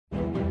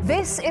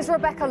This is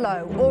Rebecca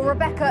Lowe, or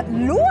Rebecca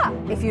Lua,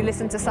 if you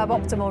listen to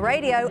Suboptimal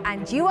Radio,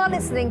 and you are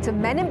listening to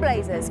Men in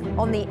Blazers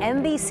on the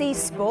NBC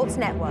Sports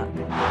Network.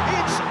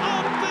 It's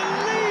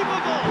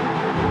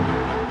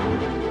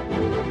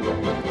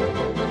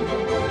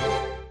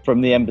unbelievable!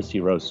 From the Embassy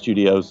Row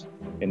studios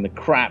in the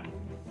crap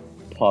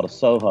part of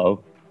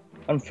Soho,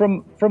 and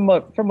from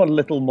a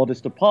little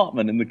modest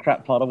apartment in the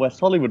crap part of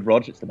West Hollywood,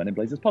 Rog, it's the Men in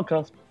Blazers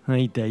podcast.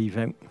 Hey,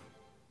 Dave.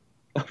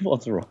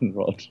 What's wrong,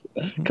 Rog?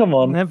 Come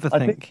on.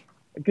 Everything.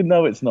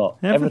 No, it's not.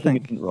 Everything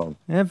Everything isn't wrong.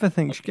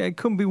 Everything. It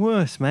couldn't be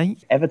worse,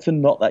 mate.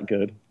 Everton not that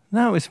good.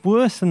 No, it's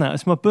worse than that.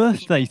 It's my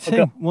birthday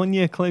too. Okay. 1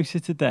 year closer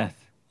to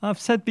death. I've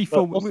said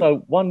before. But also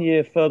 1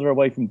 year further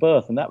away from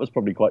birth, and that was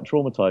probably quite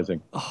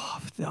traumatising.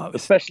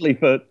 Especially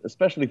for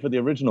the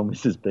original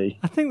Mrs. B.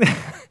 I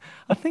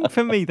think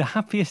for me, the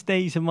happiest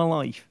days of my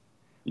life,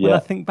 when I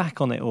think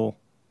back on it all,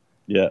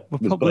 were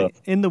probably birth.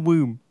 in the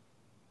womb.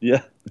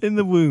 Yeah. In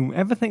the womb.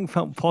 Everything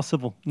felt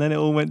possible. And then it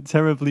all went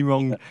terribly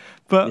wrong.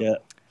 But yeah.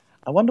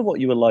 I wonder what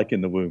you were like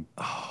in the womb.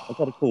 I've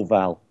got to call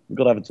Val. We've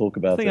got to have a talk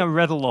about it. I think I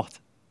read a lot.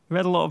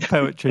 Read a lot of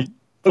poetry.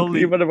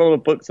 You read a lot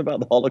of books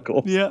about the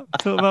Holocaust. Yeah,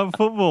 talk about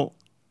football.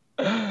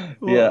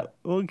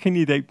 What can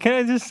you do? Can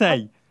I just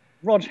say...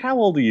 Rog, how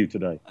old are you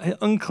today?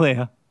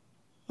 Unclear.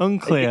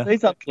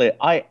 It's unclear.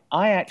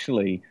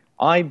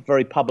 I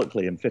very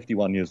publicly am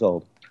 51 years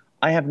old.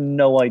 I have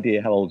no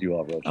idea how old you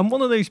are, Rog. I'm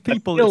one of those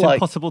people that's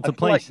impossible to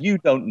place. Like you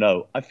don't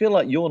know. I feel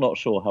like you're not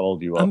sure how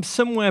old you are. I'm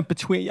somewhere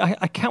between...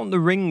 I count the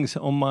rings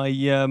on my...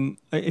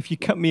 if you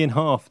cut me in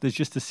half, there's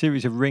just a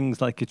series of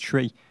rings like a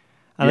tree.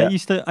 And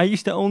I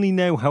used to only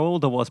know how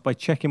old I was by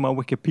checking my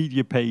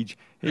Wikipedia page.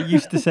 It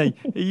used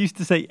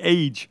to say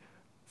age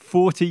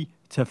 40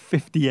 to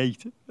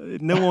 58.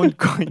 No one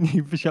quite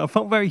knew for sure. I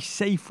felt very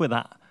safe with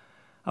that.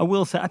 I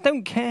will say, I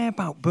don't care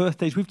about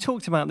birthdays. We've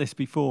talked about this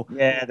before.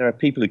 Yeah, there are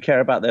people who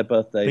care about their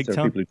birthdays. There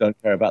are people who don't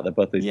care about their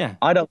birthdays. Yeah.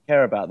 I don't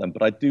care about them,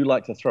 but I do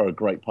like to throw a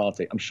great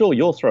party. I'm sure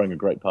you're throwing a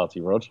great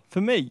party, Rog. For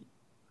me?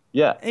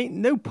 Yeah. Ain't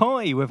no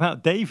party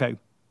without Davo.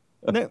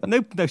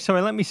 No,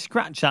 sorry, let me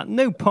scratch that.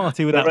 No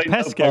party without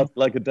Pesco. No party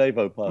like a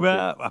Davo party.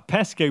 Well, a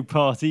Pesco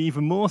party,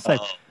 even more so.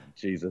 Oh,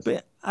 Jesus.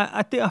 But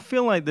I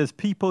feel like there's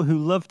people who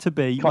love to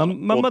be...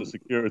 Can't afford the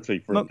security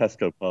for a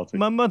Pesco party.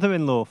 My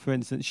mother-in-law, for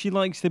instance, she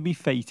likes to be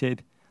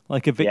feted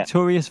like a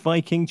victorious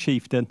Viking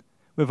chieftain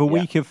with a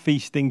week of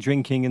feasting,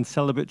 drinking, and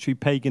celebratory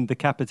pagan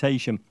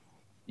decapitation.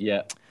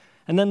 Yeah.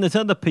 And then there's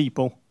other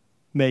people,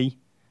 me,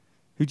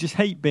 who just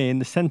hate being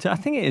the centre. I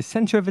think it is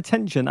centre of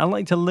attention. I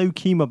like to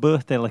low-key my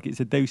birthday like it's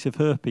a dose of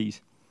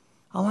herpes.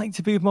 I like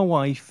to be with my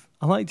wife.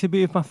 I like to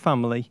be with my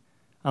family.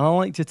 And I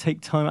like to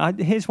take time.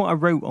 Here's what I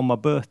wrote on my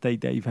birthday,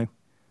 Davo.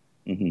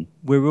 Mm-hmm.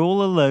 We're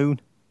all alone.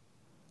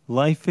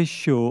 Life is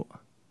short.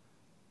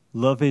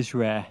 Love is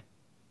rare.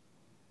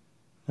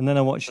 And then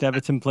I watched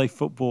Everton play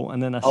football,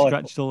 and then I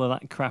scratched all of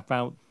that crap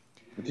out.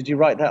 Did you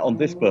write that on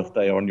this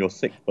birthday or on your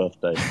 6th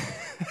birthday?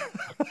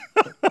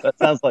 That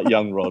sounds like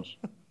young Rog.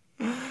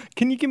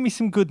 Can you give me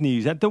some good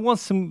news? There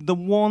was the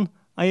one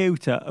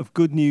iota of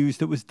good news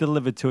that was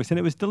delivered to us, and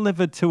it was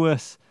delivered to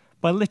us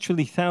by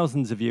literally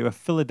thousands of you, a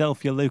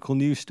Philadelphia local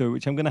news story,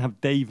 which I'm going to have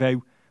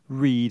Davo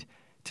read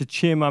to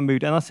cheer my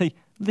mood. And I'll say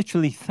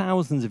literally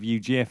thousands of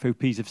you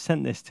GFOPs have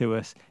sent this to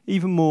us,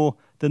 even more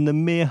than the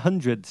mere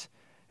hundreds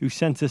who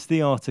sent us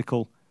the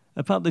article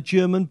about the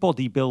German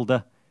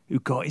bodybuilder who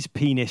got his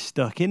penis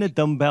stuck in a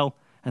dumbbell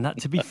and had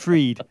to be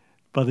freed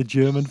by the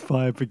German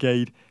fire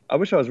brigade. I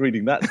wish I was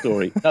reading that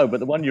story. No,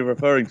 but the one you're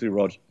referring to,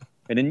 Rog.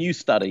 In a new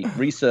study,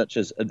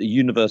 researchers at the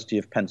University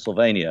of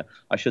Pennsylvania,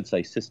 I should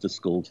say sister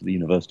school to the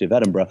University of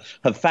Edinburgh,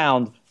 have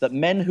found that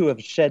men who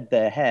have shed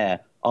their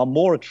hair are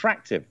more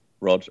attractive,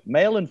 Rog.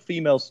 Male and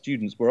female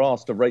students were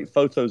asked to rate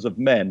photos of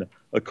men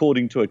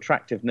according to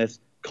attractiveness,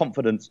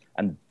 confidence,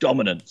 and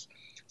dominance.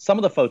 Some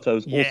of the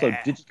photos also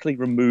digitally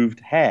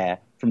removed hair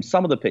from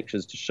some of the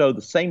pictures to show the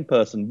same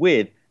person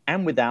with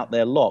and without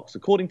their locks.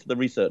 According to the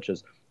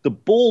researchers, the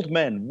bald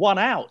men won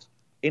out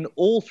in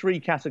all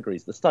 3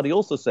 categories. The study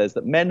also says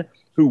that men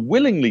who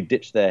willingly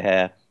ditch their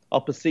hair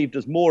are perceived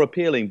as more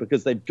appealing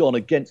because they've gone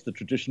against the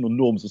traditional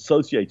norms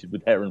associated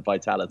with hair and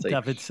vitality.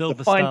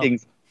 The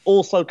findings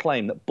also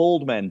claim that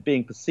bald men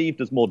being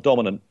perceived as more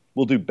dominant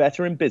will do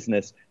better in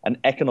business and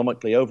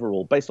economically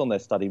overall. Based on their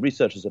study,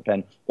 researchers at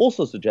Penn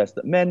also suggest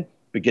that men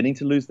beginning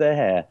to lose their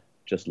hair,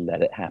 just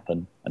let it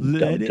happen and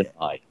don't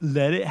deny.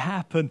 Let it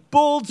happen.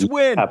 Balds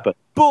win.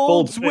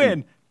 Balds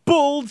win.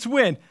 Balds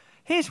win.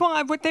 Here's what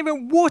I've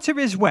written. Water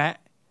is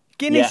wet.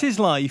 Guinness is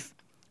life.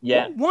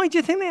 Yeah. Why do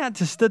you think they had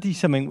to study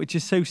something which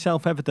is so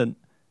self-evident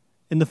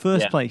in the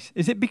first place?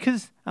 Is it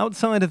because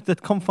outside of the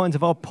confines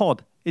of our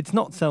pod, it's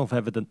not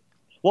self-evident?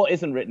 What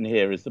isn't written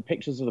here is the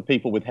pictures of the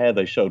people with hair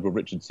they showed were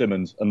Richard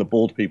Simmons and the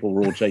bald people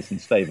were all Jason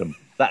Statham.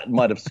 That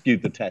might have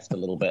skewed the test a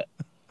little bit.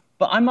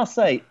 But I must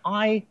say,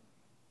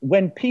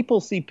 when people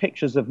see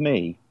pictures of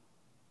me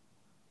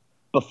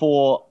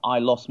before I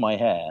lost my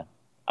hair,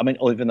 I mean,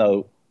 even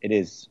though it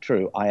is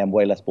true, I am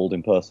way less bald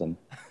in person,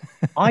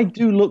 I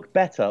do look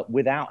better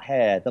without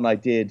hair than I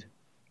did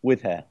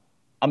with hair.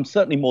 I'm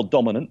certainly more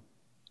dominant.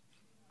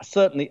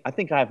 certainly, I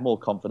think I have more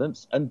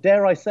confidence. And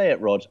dare I say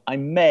it, Rog, I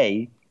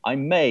may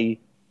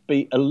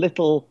be a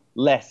little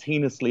less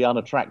heinously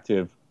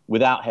unattractive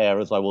without hair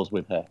as I was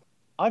with hair.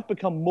 I've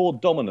become more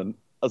dominant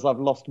as I've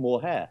lost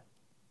more hair.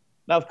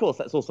 Now, of course,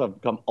 that's also I've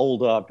become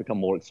older, I've become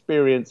more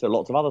experienced, there are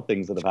lots of other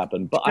things that have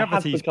happened, but I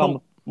have become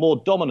more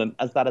dominant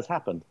as that has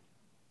happened.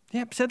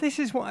 Yeah, so this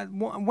is what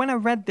when I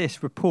read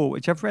this report,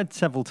 which I've read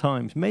several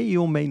times, may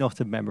or may not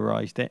have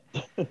memorised it.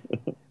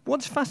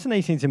 What's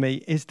fascinating to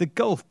me is the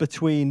gulf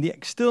between the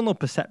external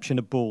perception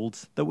of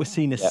balds that were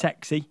seen as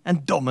sexy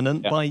and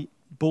dominant by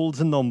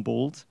balds and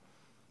non-balds,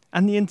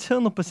 and the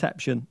internal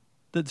perception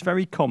that's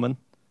very common,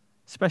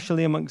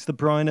 especially amongst the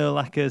Brian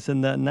Urlachers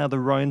and now the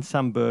Ryan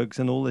Sandbergs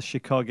and all the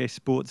Chicago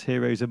sports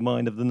heroes of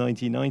mine of the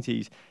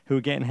 1990s who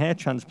are getting hair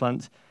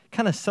transplants,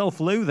 kind of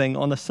self-loathing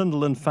on a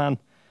Sunderland fan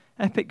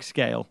epic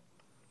scale.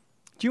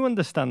 Do you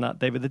understand that,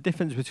 David, the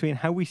difference between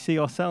how we see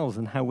ourselves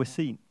and how we're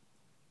seen?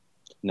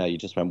 No, you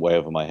just went way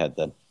over my head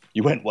then.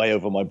 You went way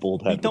over my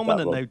bald head. Be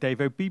dominant though,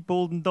 Davo. Be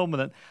bald and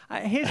dominant.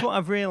 Here's what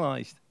I've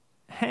realised.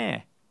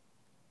 Hair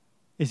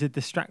is a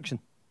distraction.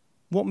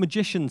 What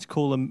magicians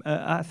call them,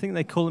 I think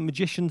they call it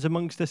magicians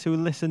amongst us who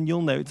listen,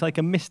 you'll know. It's like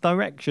a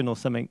misdirection or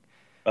something.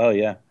 Oh,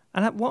 yeah.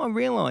 And what I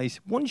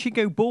realise, once you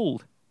go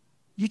bald,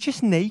 you're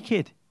just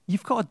naked.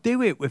 You've got to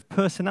do it with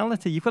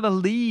personality. You've got to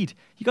lead.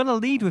 You've got to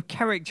lead with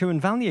character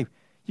and value.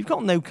 You've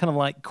got no kind of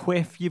like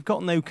quiff. You've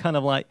got no kind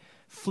of like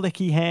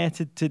flicky hair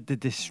to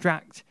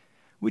distract,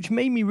 which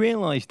made me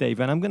realise, Dave,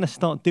 and I'm going to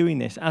start doing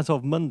this as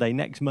of Monday,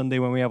 next Monday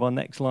when we have our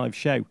next live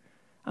show.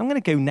 I'm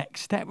going to go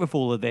next step with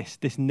all of this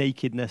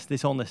nakedness,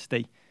 this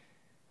honesty.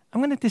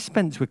 I'm going to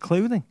dispense with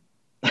clothing.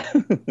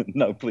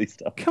 No, please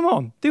don't. Come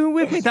on, do it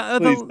with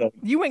me.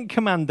 You went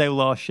commando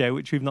last show,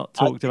 which we've not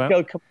talked about.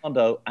 Go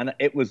commando, and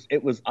it was,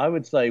 I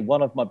would say,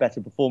 one of my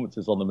better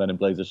performances on the Men in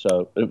Blazers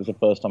show. It was the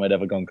first time I'd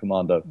ever gone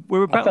commando.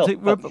 We're about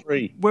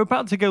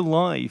to go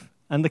live,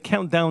 and the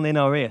countdown in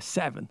our ear,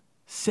 7,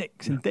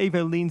 6, and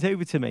Davo leans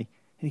over to me,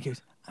 and he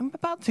goes, I'm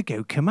about to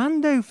go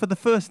commando for the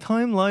first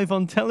time live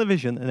on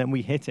television, and then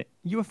we hit it.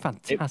 You were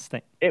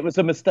fantastic. It was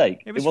a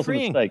mistake. It was a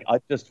mistake. I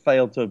just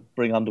failed to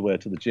bring underwear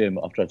to the gym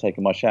after I'd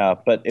taken my shower,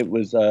 but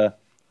but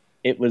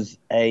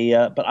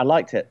I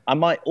liked it. I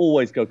might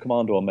always go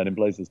commando on Men in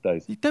Blazers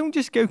days. You don't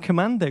just go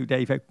commando,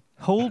 Davo.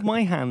 Hold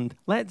my hand.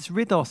 Let's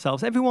rid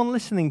ourselves. Everyone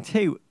listening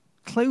too.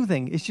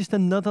 Clothing is just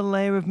another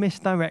layer of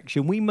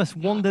misdirection. We must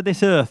wander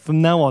this earth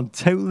from now on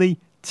totally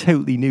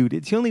nude.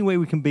 It's the only way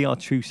we can be our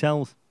true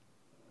selves.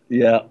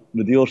 Yeah,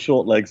 with your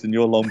short legs and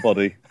your long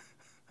body.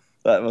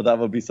 That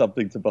would be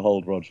something to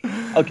behold, Rog.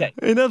 Okay.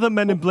 In other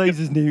Men in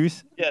Blazers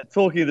news. Yeah,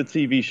 talking of the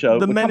TV show,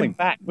 we're coming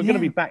back. We're going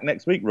to be back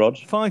next week, Rog.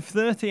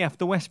 5:30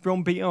 after West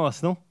Brom beat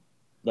Arsenal.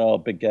 Oh,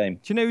 big game.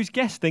 Do you know who's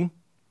guesting?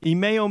 He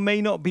may or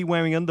may not be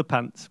wearing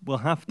underpants. We'll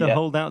have to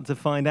hold out to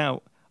find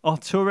out.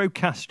 Arturo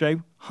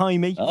Castro,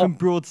 Jaime from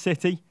Broad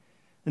City,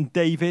 and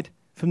David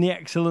from the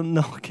excellent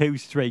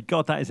Narcos 3.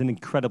 God, that is an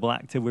incredible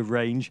actor with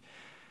range.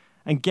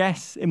 And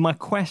guess, in my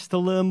quest to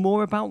learn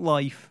more about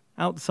life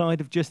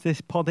outside of just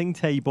this podding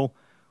table,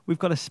 we've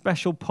got a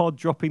special pod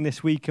dropping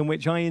this week in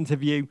which I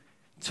interview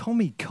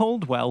Tommy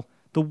Caldwell,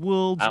 the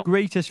world's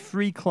greatest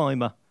free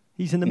climber.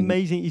 He's an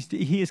amazing...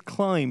 He has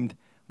climbed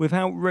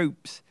without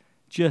ropes,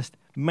 just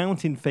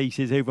mountain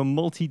faces over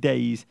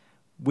multi-days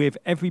with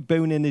every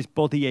bone in his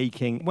body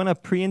aching. When I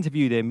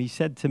pre-interviewed him, he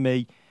said to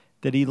me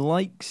that he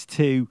likes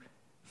to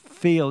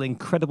feel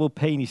incredible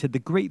pain. He said the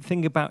great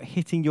thing about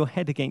hitting your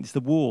head against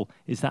the wall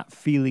is that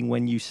feeling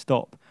when you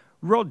stop.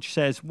 Rog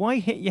says, why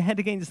hit your head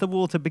against the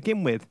wall to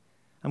begin with?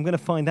 I'm going to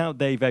find out,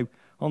 Davo,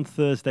 on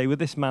Thursday with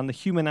this man, the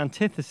human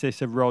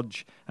antithesis of Rog,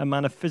 a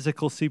man of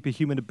physical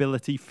superhuman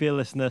ability,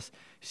 fearlessness,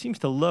 who seems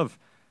to love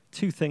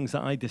two things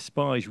that I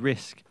despise,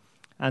 risk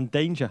and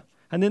danger.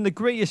 And in the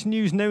greatest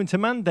news known to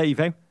man,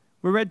 Davo,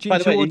 we're edging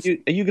towards... By the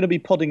way, are you going to be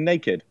podding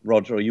naked,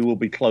 Roger, or you will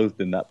be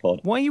clothed in that pod?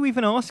 Why are you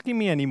even asking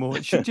me anymore?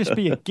 It should just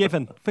be a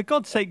given. For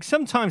God's sake,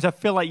 sometimes I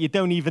feel like you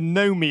don't even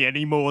know me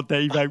anymore,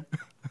 Davo.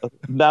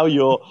 Now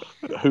you're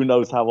who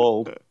knows how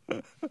old.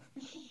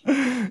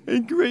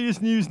 In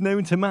greatest news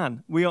known to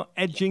man, we are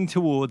edging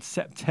towards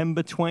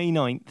September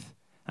 29th,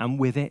 and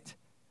with it,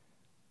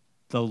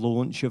 the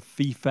launch of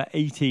FIFA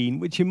 18,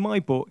 which in my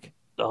book...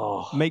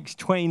 makes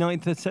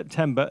 29th of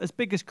September as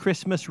big as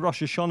Christmas,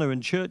 Rosh Hashanah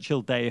and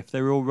Churchill Day if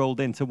they're all rolled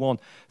into one.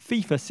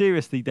 FIFA,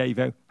 seriously,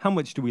 Davo, how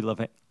much do we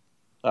love it?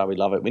 Oh, we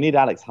love it. We need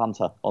Alex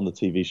Hunter on the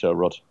TV show,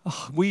 Rod.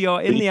 We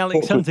are in the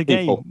Alex Hunter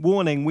game.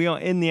 Warning, we are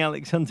in the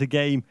Alex Hunter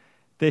game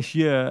this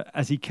year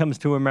as he comes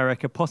to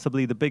America,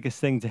 possibly the biggest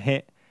thing to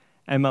hit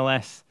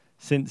MLS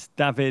since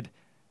David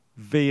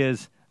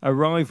Villa's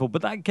arrival.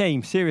 But that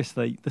game,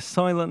 seriously, the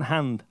silent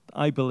hand,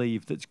 I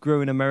believe, that's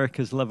growing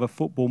America's love of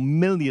football.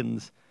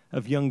 Millions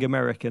of young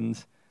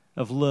Americans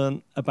have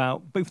learned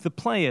about both the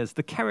players,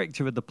 the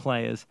character of the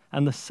players,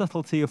 and the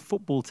subtlety of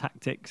football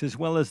tactics, as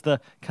well as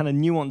the kind of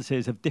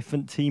nuances of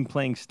different team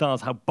playing styles,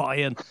 how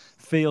Bayern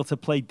feel to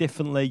play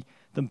differently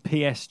than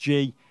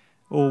PSG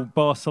or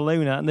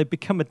Barcelona, and they've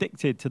become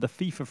addicted to the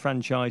FIFA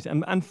franchise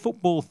and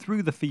football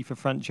through the FIFA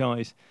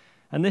franchise.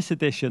 And this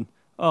edition,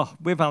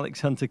 with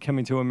Alex Hunter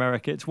coming to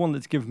America, it's one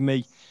that's given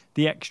me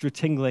the extra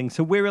tingling.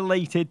 So we're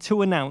elated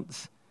to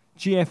announce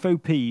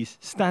GFOP's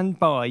stand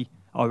by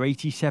our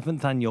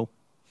 87th annual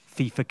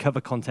FIFA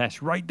cover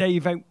contest. Right,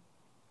 Dave?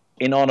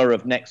 In honour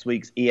of next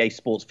week's EA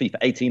Sports FIFA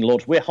 18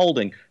 launch, we're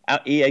holding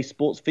our EA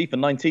Sports FIFA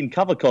 19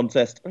 cover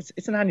contest.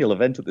 It's an annual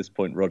event at this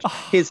point, Rog.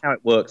 Here's how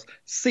it works.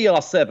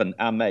 CR7,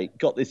 our mate,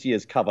 got this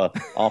year's cover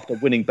after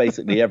winning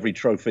basically every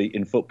trophy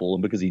in football,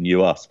 and because he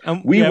knew us.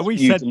 We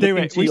said do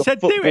it. We said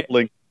do it.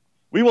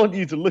 We want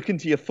you to look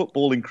into your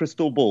footballing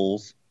crystal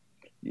balls,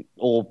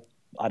 or,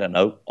 I don't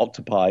know,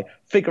 octopi,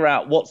 figure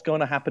out what's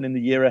going to happen in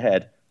the year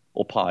ahead,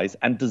 or pies,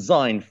 and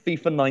design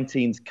FIFA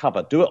 19's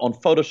cover. Do it on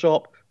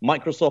Photoshop,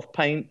 Microsoft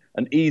Paint,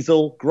 an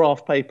easel,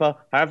 graph paper,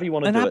 however you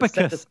want to do it.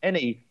 Send us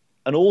any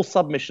and all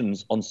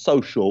submissions on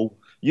social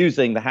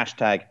using the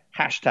hashtag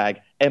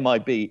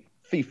MIB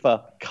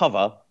FIFA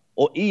cover,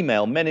 or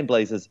email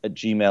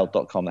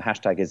meninblazers@gmail.com. The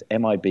hashtag is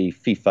MIB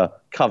FIFA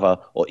cover,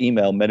 or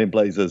email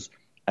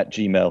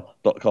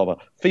meninblazers@gmail.com.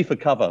 FIFA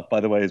cover, by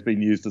the way, has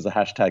been used as a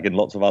hashtag in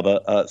lots of other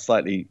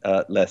slightly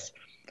less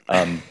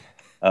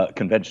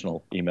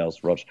conventional emails,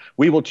 Rog.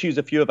 We will choose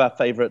a few of our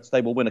favourites.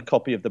 They will win a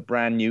copy of the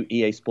brand new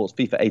EA Sports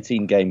FIFA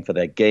 18 game for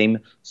their game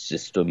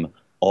system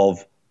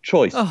of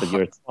choice for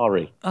your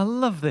Atari. I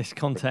love this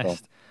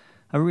contest.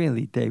 I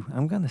really do.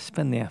 I'm going to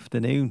spend the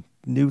afternoon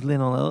noodling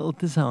on a little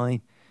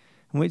design,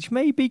 which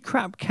may be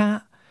Crap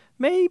Cat,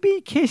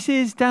 maybe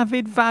kisses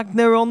David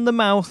Wagner on the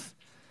mouth.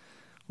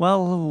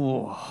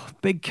 Well,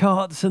 big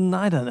carts and,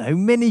 I don't know,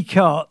 mini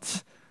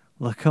carts.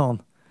 Look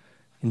on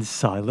in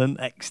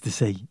silent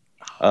ecstasy.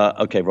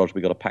 Okay, Roger,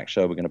 we've got a packed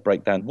show. We're going to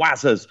break down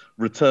Wazza's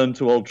return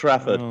to Old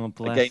Trafford, a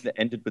game that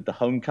ended with the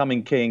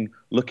homecoming king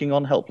looking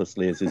on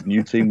helplessly as his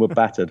new team were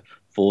battered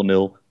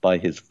 4-0 by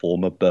his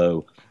former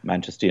beau,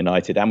 Manchester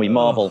United. And we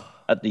marvel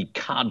at the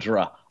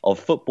cadre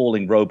of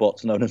footballing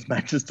robots known as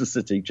Manchester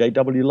City.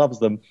 JW loves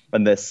them,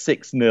 and their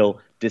 6-0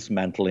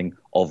 dismantling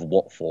of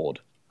Watford.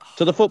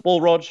 To the football,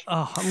 Rog.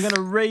 I'm going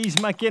to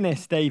raise my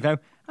Guinness, Davo.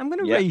 I'm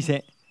going to raise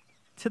it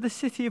to the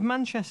city of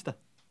Manchester.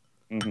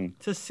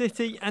 To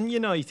City and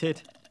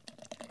United,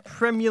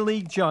 Premier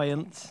League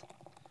giants.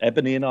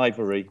 Ebony and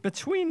Ivory.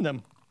 Between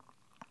them,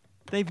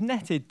 they've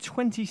netted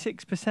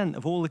 26%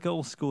 of all the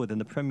goals scored in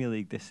the Premier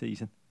League this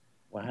season.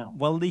 Wow.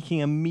 While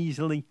leaking a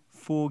measly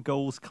 4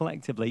 goals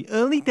collectively.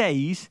 Early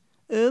days,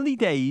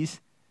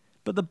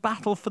 but the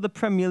battle for the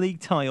Premier League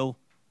title,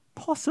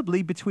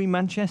 possibly between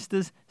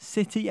Manchester's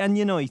City and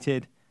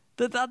United,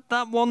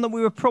 that one that we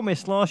were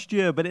promised last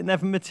year, but it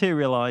never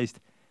materialised.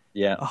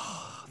 Yeah.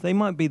 They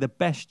might be the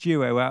best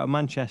duo out of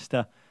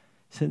Manchester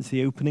since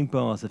the opening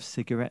bars of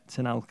cigarettes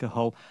and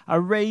alcohol. I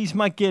raise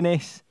my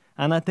Guinness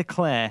and I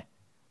declare,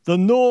 the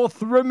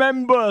North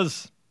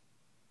remembers.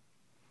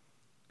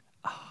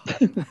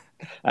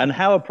 And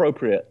how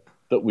appropriate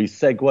that we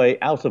segue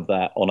out of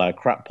that on our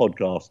crap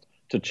podcast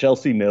to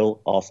Chelsea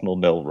 0,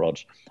 Arsenal 0, Rog.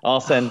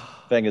 Arsene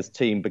Wenger's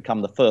team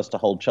become the first to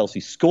hold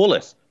Chelsea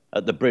scoreless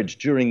at the Bridge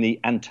during the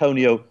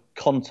Antonio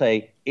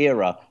Conte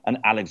era. And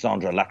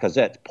Alexandre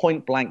Lacazette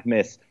point-blank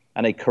miss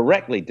and a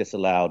correctly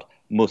disallowed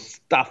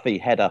Mustafi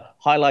header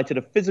highlighted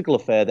a physical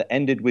affair that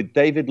ended with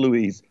David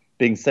Luiz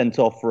being sent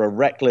off for a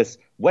reckless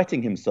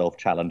wetting himself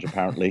challenge,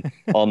 apparently,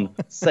 on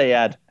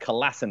Sead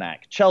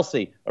Kolasinac.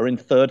 Chelsea are in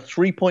third,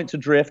 3 points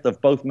adrift of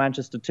both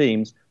Manchester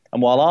teams.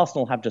 And while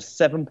Arsenal have just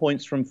 7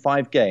 points from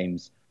 5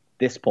 games,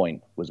 this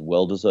point was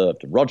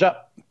well-deserved. Roger?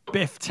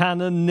 Biff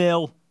Tannen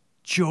 0,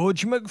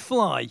 George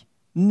McFly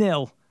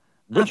 0.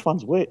 Which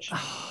one's which?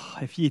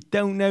 If you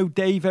don't know,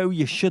 Davo,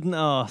 you shouldn't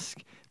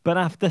ask. But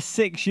after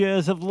 6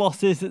 years of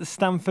losses at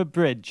Stamford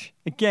Bridge,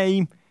 a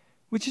game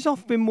which has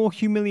often been more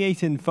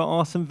humiliating for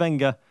Arsene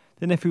Wenger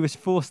than if he was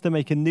forced to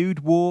make a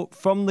nude walk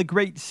from the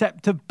great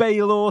Scepter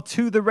Baylor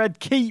to the Red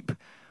Keep,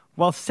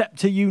 while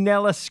Scepter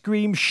Unella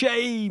screamed,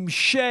 shame,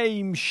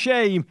 shame,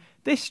 shame.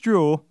 This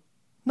draw,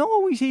 not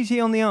always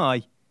easy on the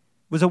eye,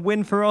 was a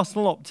win for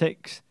Arsenal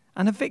optics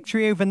and a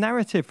victory over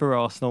narrative for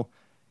Arsenal.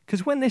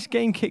 Because when this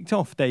game kicked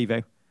off,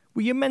 Davo,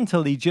 were you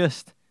mentally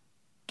just,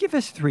 give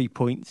us 3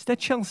 points, they're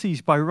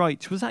Chelsea's by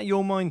rights? Was that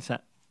your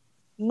mindset?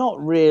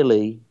 Not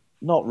really.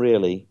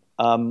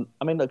 I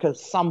mean, look, at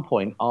some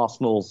point,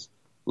 Arsenal's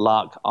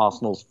luck,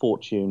 Arsenal's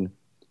fortune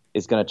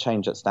is going to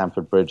change at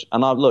Stamford Bridge.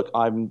 And I'm not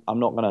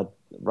going to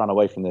run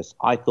away from this.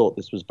 I thought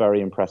this was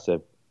very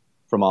impressive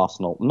from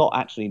Arsenal. Not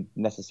actually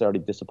necessarily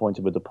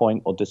disappointed with the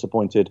point or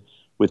disappointed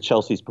with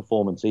Chelsea's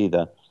performance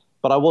either.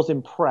 But I was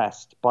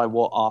impressed by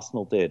what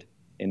Arsenal did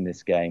in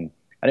this game.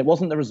 And it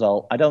wasn't the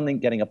result. I don't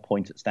think getting a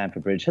point at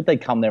Stamford Bridge, had they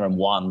come there and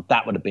won,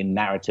 that would have been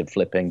narrative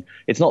flipping.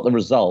 It's not the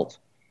result.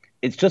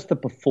 It's just the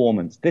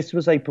performance. This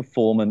was a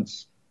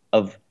performance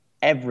of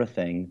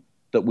everything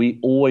that we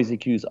always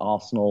accuse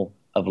Arsenal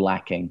of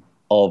lacking,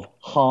 of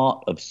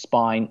heart, of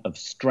spine, of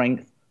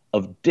strength,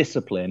 of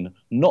discipline,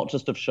 not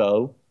just of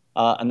show.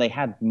 And they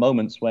had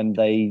moments when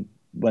they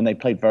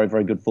played very,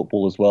 very good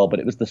football as well. But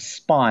it was the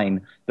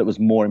spine that was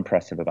more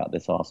impressive about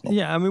this Arsenal.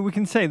 Yeah, I mean, we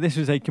can say this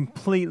was a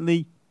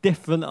completely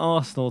different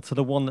Arsenal to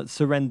the one that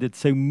surrendered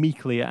so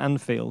meekly at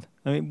Anfield.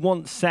 I mean,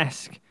 once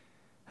Cesc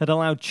had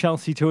allowed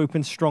Chelsea to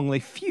open strongly,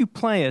 few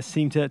players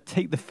seemed to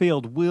take the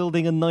field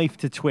wielding a knife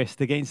to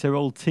twist against their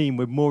old team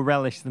with more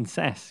relish than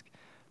Cesc.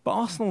 But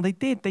Arsenal, they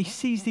did. They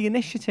seized the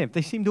initiative.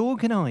 They seemed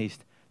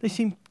organised. They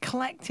seemed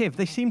collective.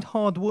 They seemed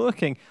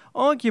hard-working.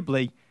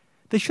 Arguably,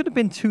 they should have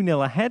been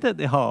 2-0 ahead at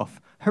the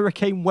half.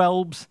 Hurricane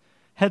Welbs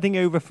heading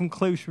over from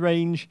close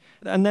range,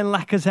 and then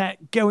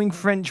Lacazette going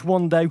French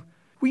Wando.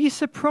 Were you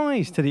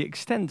surprised to the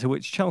extent to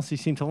which Chelsea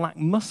seemed to lack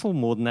muscle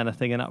more than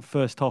anything in that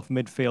first half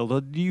midfield? Or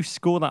do you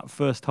score that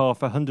first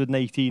half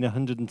 118,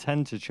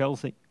 110 to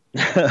Chelsea?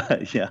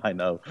 Yeah, I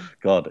know.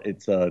 God,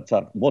 it's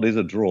tough. What is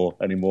a draw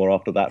anymore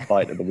after that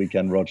fight at the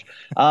weekend, Rog?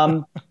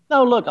 No,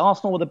 look,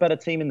 Arsenal were the better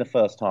team in the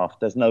first half.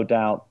 There's no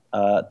doubt.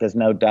 There's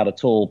no doubt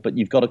at all. But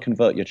you've got to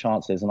convert your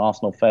chances, and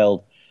Arsenal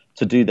failed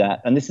to do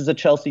that. And this is a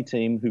Chelsea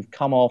team who've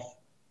come off,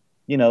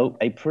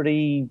 a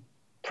pretty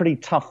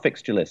tough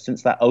fixture list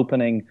since that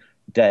opening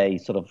day,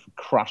 sort of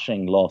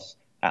crushing loss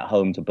at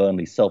home to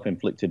Burnley,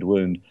 self-inflicted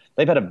wound.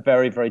 They've had a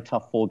very, very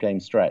tough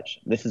 4-game stretch.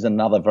 This is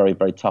another very,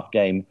 very tough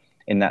game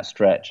in that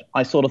stretch.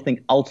 I sort of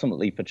think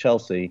ultimately for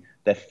Chelsea,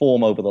 their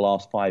form over the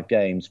last 5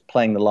 games,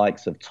 playing the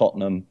likes of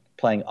Tottenham,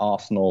 playing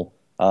Arsenal,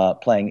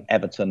 playing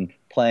Everton,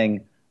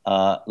 playing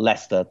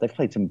Leicester, they've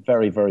played some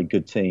very, very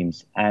good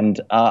teams. And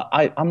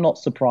I'm not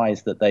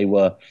surprised that they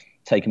were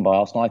taken by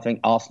Arsenal. I think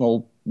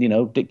Arsenal,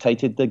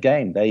 dictated the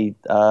game. They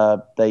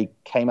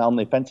came out on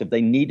the offensive.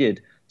 They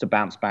needed to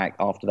bounce back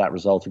after that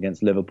result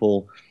against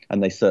Liverpool,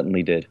 and they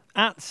certainly did.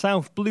 At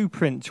South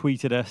Blueprint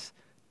tweeted us,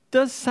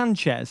 does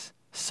Sanchez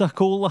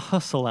suck all the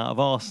hustle out of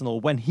Arsenal?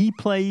 When he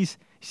plays,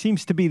 he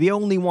seems to be the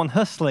only one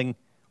hustling.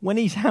 When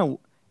he's out,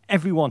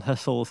 everyone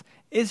hustles.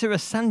 Is there a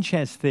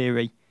Sanchez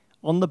theory?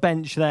 On the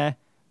bench there,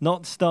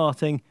 not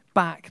starting,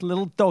 back,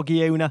 little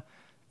doggy owner,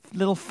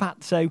 little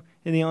fatso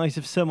in the eyes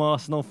of some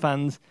Arsenal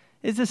fans.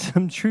 Is there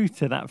some truth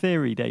to that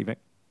theory, David?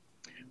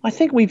 I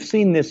think we've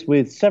seen this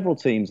with several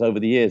teams over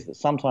the years, that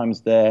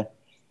sometimes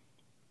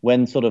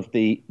when sort of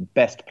the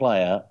best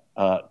player,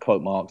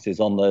 quote marks, is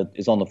on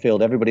the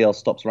field, everybody else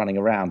stops running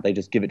around. They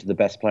just give it to the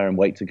best player and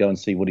wait to go and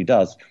see what he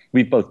does.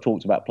 We've both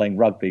talked about playing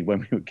rugby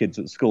when we were kids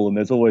at school, and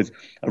there's always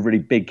a really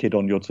big kid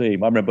on your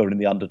team. I remember in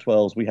the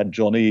under-12s, we had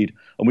John Eade,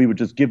 and we would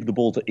just give the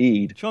ball to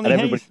Eade, and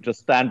everybody would just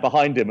stand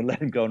behind him and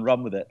let him go and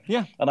run with it.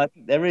 Yeah. And I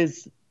think there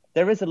is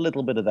a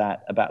little bit of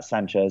that about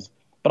Sanchez,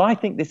 but I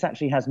think this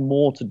actually has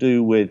more to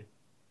do with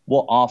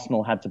what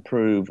Arsenal had to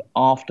prove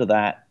after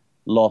that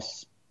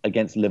loss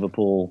against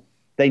Liverpool.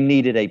 They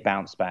needed a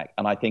bounce back,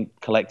 and I think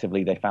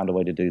collectively they found a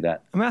way to do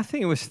that. I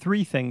think it was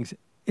 3 things.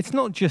 It's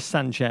not just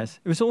Sanchez.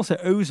 It was also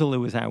Ozil who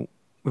was out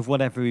with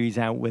whatever he's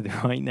out with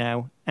right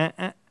now.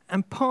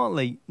 And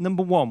partly,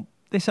 number 1,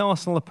 this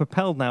Arsenal are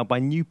propelled now by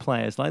new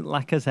players like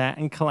Lacazette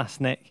and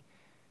Kolasinac,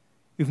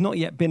 who've not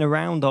yet been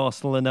around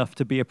Arsenal enough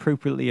to be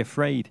appropriately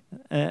afraid.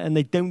 And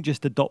they don't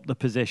just adopt the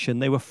position.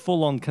 They were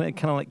full on, kind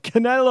of like,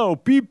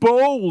 Canelo, be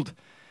bold.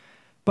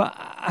 But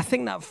I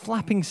think that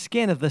flapping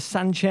skin of the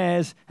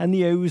Sanchez and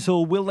the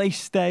Ozil, will they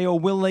stay or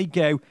will they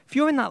go? If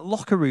you're in that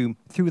locker room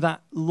through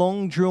that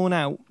long,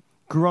 drawn-out,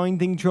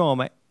 grinding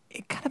drama,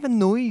 it kind of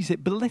annoys,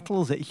 it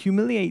belittles, it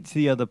humiliates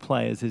the other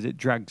players as it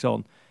drags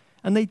on.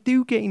 And they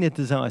do gain a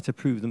desire to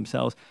prove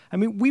themselves. I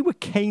mean, we were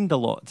caned a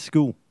lot at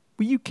school.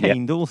 Were you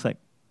caned also?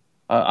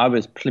 I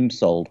was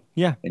plimsolled.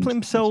 Yeah,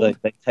 plimsolled. So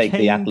they take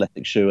the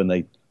athletic shoe and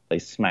they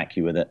smack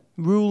you with it.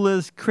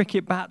 Rulers,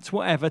 cricket bats,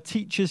 whatever.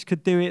 Teachers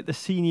could do it. The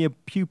senior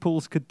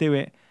pupils could do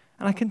it.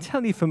 And I can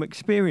tell you from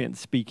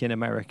experience, speaking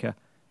America,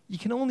 you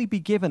can only be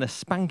given a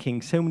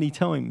spanking so many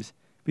times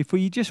before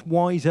you just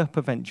wise up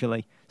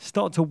eventually.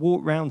 Start to walk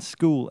round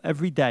school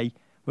every day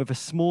with a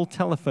small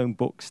telephone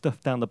book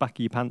stuffed down the back of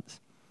your pants.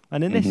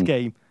 And in this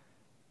game,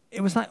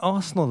 it was like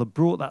Arsenal had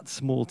brought that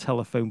small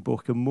telephone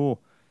book and more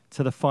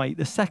to the fight.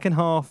 The second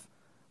half,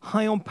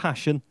 high on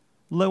passion,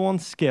 low on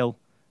skill.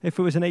 If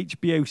it was an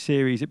HBO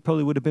series, it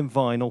probably would have been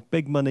vinyl.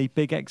 Big money,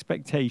 big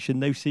expectation,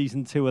 no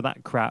season 2 of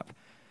that crap.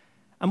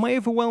 And my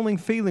overwhelming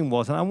feeling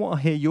was, and I want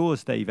to hear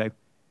yours, Davo,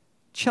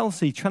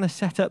 Chelsea trying to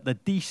set up the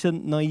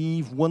decent,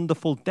 naive,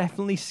 wonderful,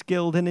 definitely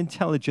skilled and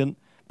intelligent,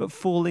 but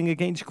falling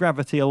against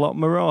gravity a lot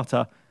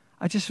Morata.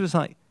 I just was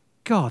like,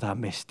 God, I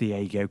miss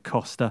Diego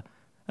Costa.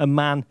 A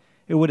man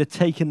who would have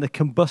taken the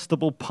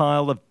combustible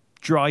pile of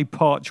dry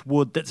parched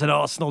wood that's an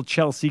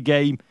Arsenal-Chelsea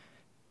game,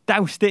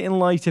 doused it in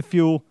lighter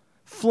fuel,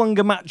 flung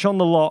a match on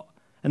the lot,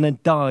 and then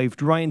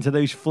dived right into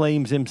those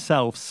flames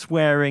himself,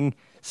 swearing,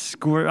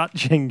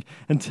 scratching,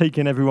 and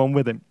taking everyone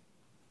with him.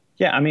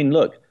 Yeah, I mean,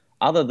 look,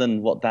 other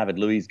than what David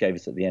Luiz gave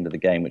us at the end of the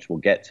game, which we'll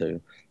get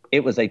to,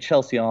 it was a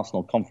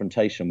Chelsea-Arsenal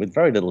confrontation with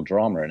very little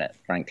drama in it,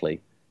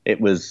 frankly.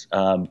 It was,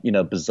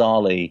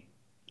 bizarrely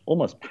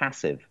almost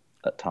passive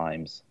at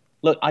times.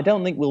 Look, I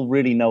don't think we'll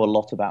really know a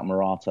lot about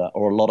Morata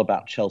or a lot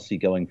about Chelsea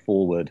going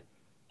forward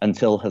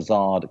until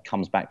Hazard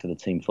comes back to the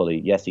team fully.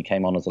 Yes, he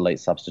came on as a late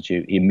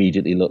substitute. He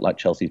immediately looked like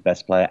Chelsea's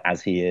best player,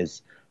 as he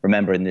is.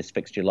 Remember, in this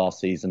fixture last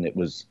season, it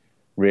was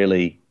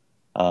really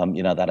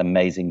That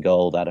amazing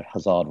goal, that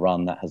Hazard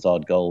run, that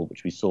Hazard goal,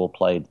 which we saw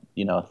played,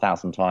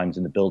 1,000 times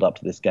in the build-up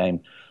to this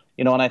game.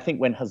 And I think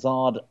when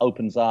Hazard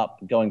opens up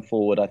going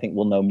forward, I think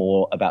we'll know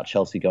more about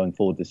Chelsea going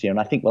forward this year. And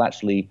I think we'll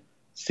actually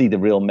see the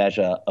real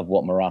measure of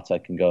what Morata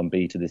can go and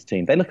be to this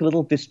team. They look a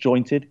little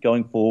disjointed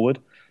going forward,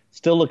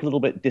 still look a little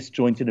bit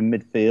disjointed in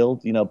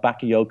midfield.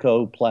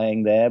 Bakayoko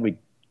playing there. We've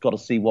got to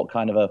see what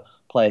kind of a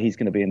player he's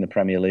going to be in the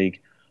Premier League.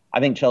 I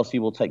think Chelsea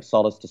will take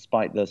solace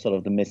despite the sort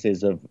of the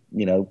misses of,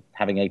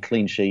 having a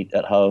clean sheet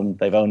at home.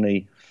 They've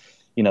only,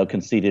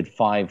 conceded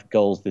 5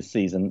 goals this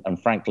season.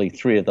 And frankly,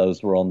 3 of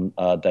those were on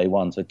day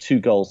one. So 2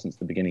 goals since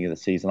the beginning of the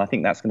season. I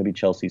think that's going to be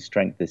Chelsea's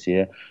strength this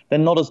year. They're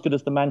not as good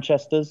as the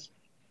Manchesters.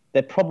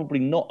 They're probably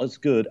not as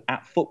good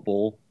at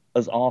football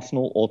as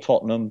Arsenal or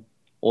Tottenham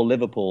or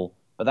Liverpool.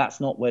 But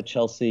that's not where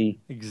Chelsea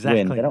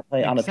win. They don't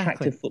play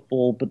unattractive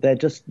football, but they're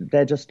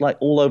just like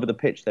all over the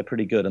pitch. They're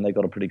pretty good, and they've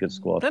got a pretty good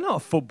squad. They're not a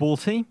football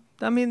team.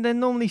 I mean, they're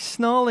normally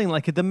snarling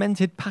like a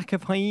demented pack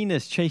of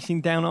hyenas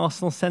chasing down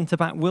Arsenal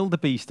centre-back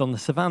wildebeest on the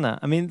savannah.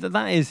 I mean,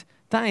 that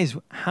is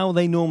how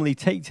they normally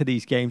take to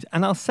these games.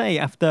 And I'll say,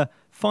 after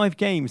 5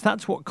 games,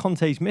 that's what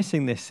Conte's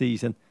missing this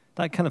season.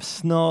 That kind of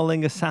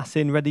snarling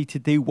assassin ready to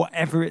do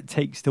whatever it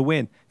takes to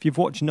win. If you've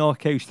watched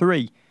Narcos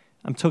 3,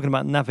 I'm talking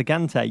about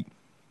Navigante.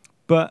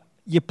 But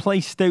you play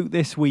Stoke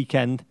this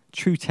weekend,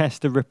 true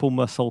test of Ripple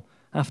muscle,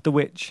 after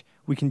which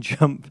we can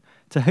jump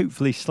to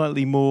hopefully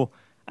slightly more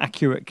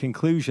accurate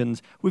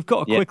conclusions. We've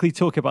got to quickly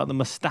talk about the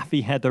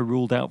Mustafi header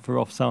ruled out for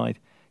offside,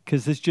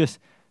 because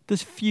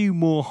there's few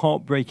more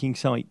heartbreaking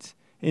sights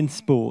in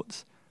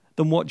sports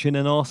than watching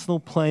an Arsenal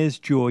player's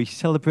joy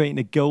celebrating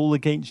a goal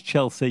against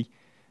Chelsea,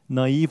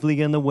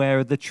 naively unaware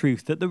of the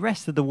truth that the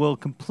rest of the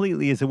world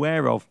completely is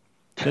aware of,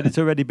 that it's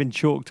already been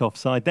chalked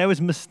offside. There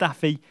was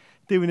Mustafi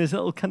doing his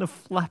little kind of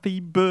flappy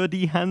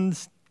birdie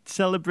hands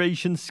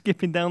celebration,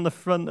 skipping down the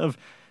front of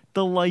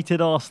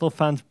delighted Arsenal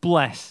fans.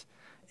 Bless.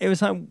 It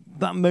was like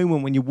that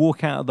moment when you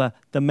walk out of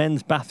the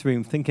men's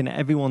bathroom thinking that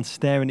everyone's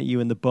staring at you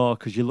in the bar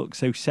because you look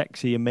so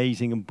sexy,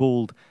 amazing and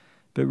bald.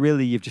 But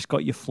really, you've just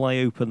got your fly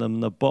open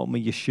and the bottom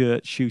of your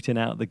shirt shooting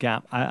out the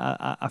gap.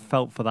 I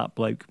felt for that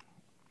bloke.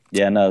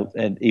 Yeah, no,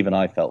 and even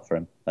I felt for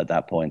him at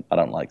that point. I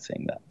don't like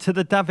seeing that. To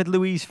the David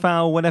Luiz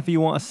foul, whatever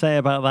you want to say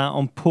about that,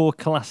 on poor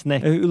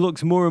Kolasinac, who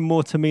looks more and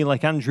more to me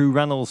like Andrew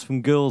Reynolds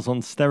from Girls on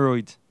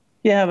steroids.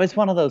 Yeah, it's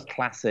one of those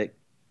classic,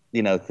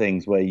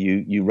 things where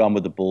you run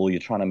with the ball,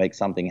 you're trying to make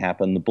something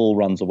happen, the ball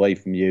runs away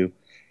from you,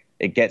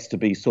 it gets to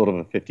be sort of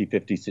a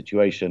 50-50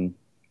 situation,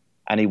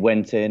 and he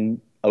went in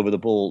over the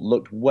ball,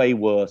 looked way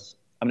worse.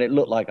 I mean, it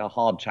looked like a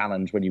hard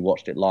challenge when you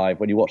watched it live.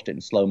 When you watched it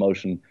in slow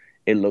motion,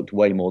 it looked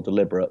way more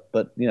deliberate.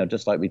 But,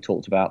 just like we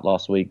talked about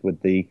last week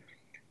with the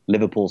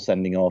Liverpool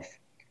sending off,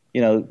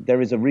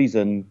 there is a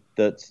reason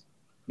that,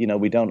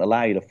 we don't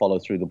allow you to follow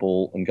through the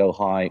ball and go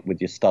high with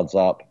your studs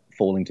up,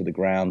 falling to the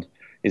ground,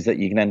 is that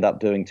you can end up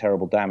doing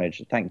terrible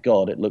damage. Thank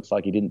God it looks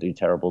like he didn't do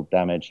terrible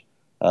damage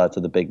to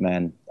the big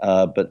man.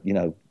 But,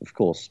 of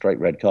course, straight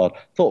red card.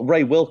 Thought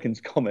Ray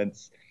Wilkins'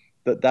 comments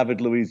that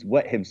David Luiz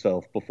wet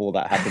himself before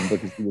that happened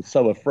because he was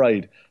so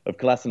afraid of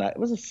Kolasinac. It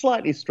was a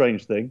slightly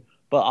strange thing.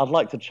 But I'd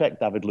like to check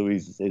David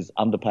Luiz's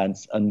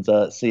underpants and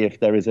see if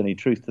there is any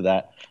truth to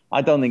that.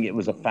 I don't think it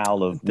was a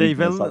foul of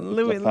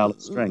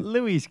weakness.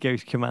 Luiz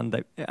goes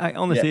commando.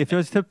 Honestly, if you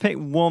was to pick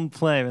one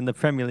player in the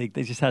Premier League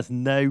that just has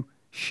no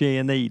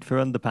sheer need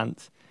for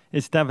underpants,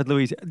 it's David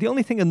Luiz. The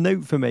only thing to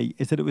note for me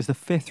is that it was the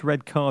 5th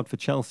red card for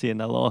Chelsea in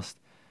their last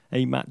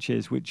 8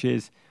 matches, which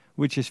is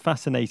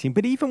fascinating.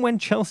 But even when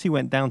Chelsea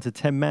went down to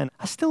 10 men,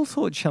 I still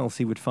thought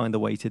Chelsea would find a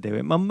way to do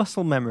it. My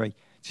muscle memory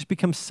just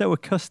becomes so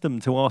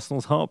accustomed to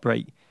Arsenal's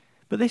heartbreak.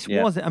 But this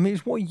wasn't. I mean,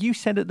 it's what you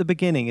said at the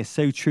beginning is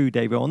so true,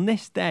 David. On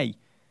this day,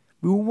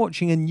 we were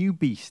watching a new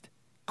beast,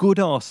 good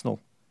Arsenal.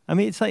 I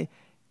mean, it's like,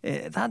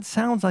 that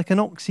sounds like an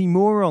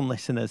oxymoron,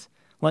 listeners.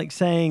 Like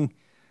saying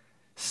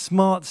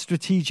smart,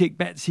 strategic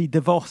Betsy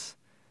DeVos.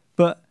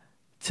 But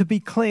to be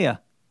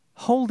clear,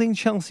 holding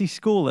Chelsea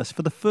scoreless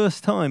for the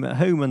first time at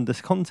home under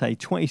Conte,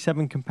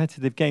 27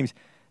 competitive games,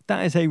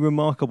 that is a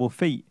remarkable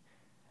feat.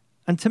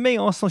 And to me,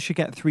 Arsenal should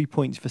get 3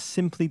 points for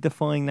simply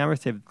defying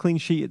narrative. Clean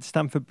sheet at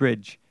Stamford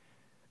Bridge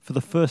for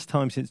the first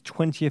time since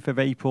 20th of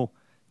April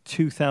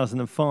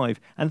 2005.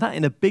 And that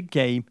in a big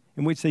game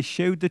in which they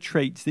showed the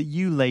traits that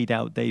you laid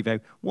out, Davo.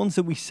 Ones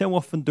that we so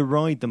often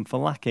deride them for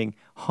lacking.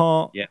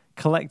 Heart,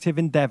 collective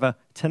endeavour,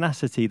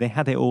 tenacity. They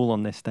had it all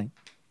on this day.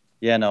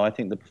 Yeah, no, I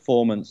think the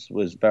performance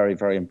was very,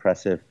 very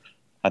impressive.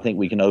 I think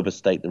we can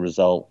overstate the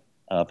result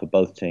for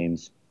both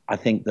teams. I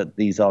think that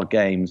these are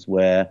games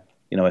where,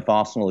 if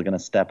Arsenal are going to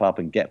step up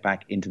and get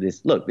back into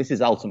this, look, this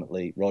is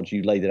ultimately, Rog,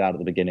 you laid it out at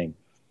the beginning,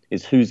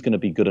 is who's going to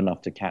be good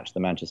enough to catch the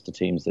Manchester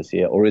teams this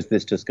year? Or is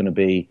this just going to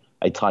be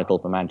a title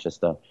for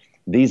Manchester?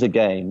 These are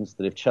games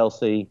that if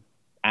Chelsea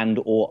and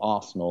or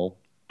Arsenal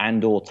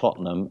and or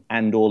Tottenham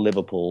and or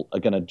Liverpool are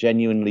going to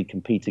genuinely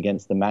compete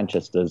against the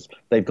Manchesters,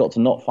 they've got to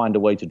not find a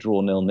way to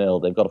draw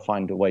 0-0. They've got to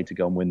find a way to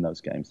go and win those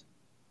games.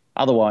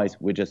 Otherwise,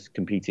 we're just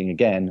competing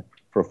again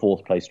for a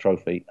 4th place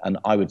trophy. And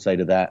I would say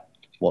to that,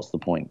 what's the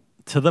point?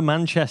 To the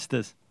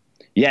Manchesters.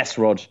 Yes,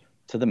 Rog,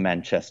 to the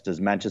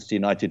Manchesters. Manchester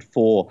United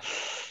 4,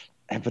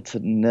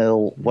 Everton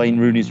 0. Wayne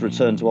Rooney's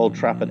return to Old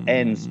Trafford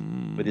ends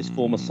with his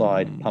former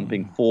side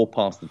pumping 4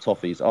 past the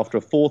Toffees. After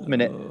a 4th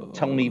minute,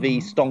 Tony V.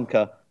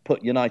 Stonker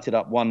put United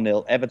up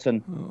 1-0.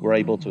 Everton were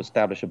able to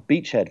establish a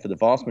beachhead for the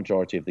vast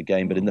majority of the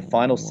game, but in the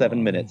final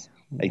 7 minutes,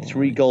 a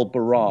 3-goal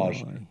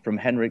barrage from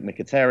Henrik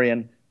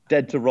Mkhitaryan,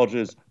 dead to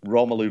Rodgers,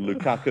 Romelu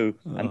Lukaku,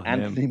 and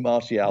Anthony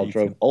Martial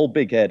drove old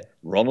big head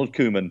Ronald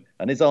Koeman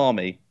and his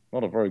army,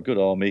 not a very good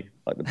army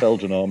like the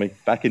Belgian army,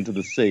 back into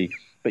the sea.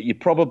 But you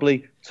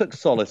probably took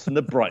solace in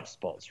the bright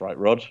spots, right,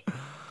 Rog?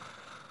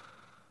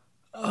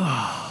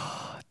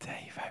 Oh,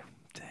 Davo.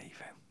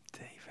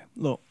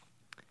 Look,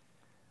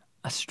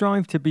 I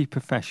strive to be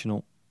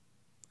professional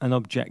and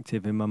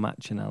objective in my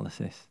match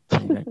analysis,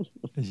 Davo,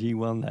 as you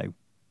well know.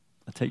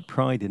 I take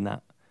pride in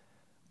that.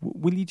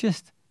 Will you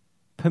just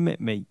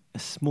permit me a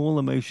small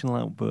emotional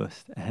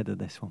outburst ahead of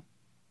this one?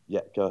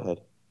 Yeah, go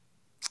ahead.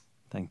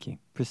 Thank you.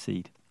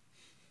 Proceed.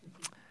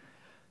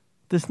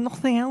 There's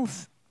nothing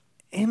else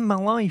in my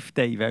life,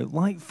 Davo,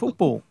 like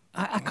football.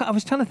 I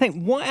was trying to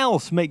think, what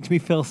else makes me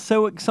feel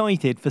so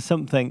excited for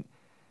something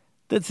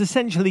that's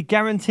essentially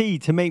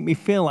guaranteed to make me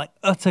feel like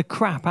utter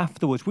crap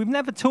afterwards? We've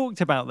never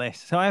talked about this,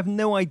 so I have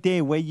no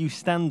idea where you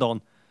stand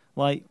on,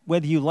 like,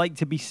 whether you like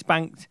to be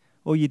spanked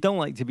or you don't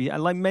like to be.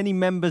 Like many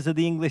members of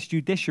the English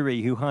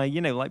judiciary who hire,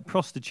 like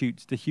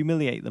prostitutes to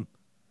humiliate them.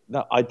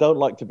 No, I don't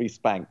like to be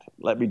spanked.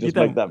 Let me just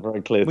make that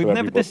very clear to everybody. We've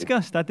never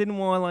discussed. I didn't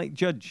want to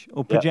judge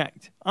or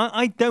project. Yeah.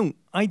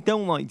 I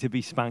don't like to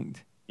be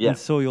spanked and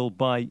soiled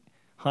by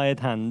hired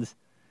hands.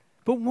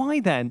 But why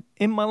then,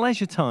 in my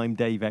leisure time,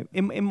 Davo,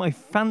 in my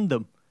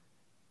fandom,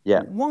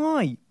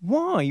 why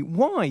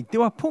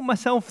do I put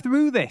myself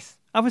through this?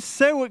 I was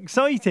so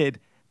excited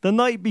the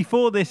night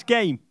before this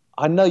game.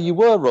 I know you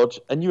were, Rog,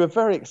 and you were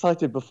very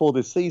excited before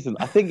this season.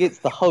 I think it's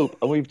the hope,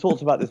 and we've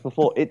talked about this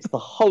before, it's the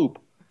hope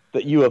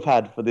that you have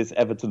had for this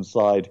Everton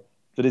side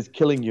that is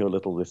killing you a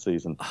little this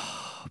season.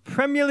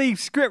 Premier League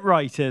script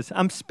writers,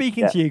 I'm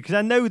speaking to you because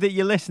I know that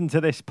you listen to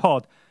this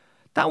pod.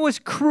 That was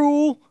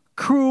cruel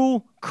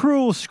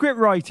script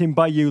writing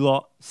by you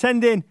lot.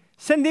 Sending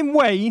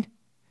Wayne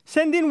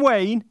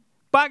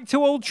back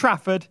to Old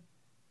Trafford,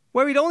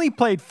 where he'd only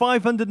played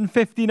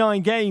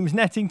 559 games,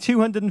 netting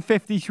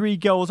 253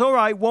 goals. All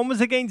right, one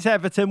was against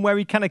Everton, where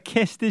he kind of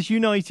kissed his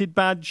United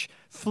badge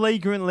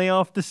flagrantly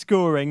after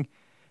scoring.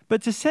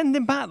 But to send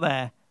him back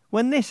there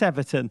when this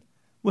Everton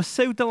was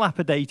so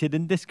dilapidated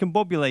and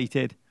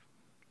discombobulated,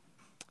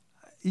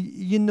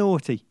 you're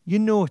naughty. You're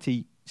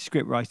naughty,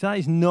 scriptwriter. That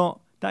is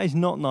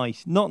not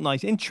nice. Not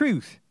nice. In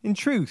truth,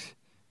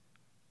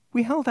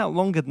 we held out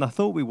longer than I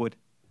thought we would.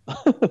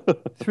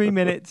 3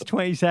 minutes,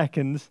 20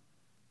 seconds.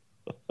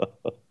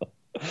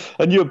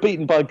 And you were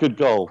beaten by a good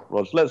goal,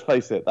 Rog. Let's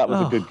face it, that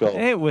was a good goal.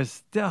 It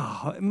was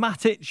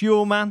Matic,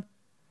 your man.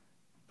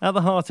 At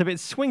the heart of it,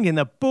 swinging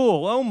the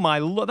ball. Oh, my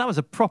Lord. That was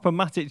a proper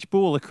Matic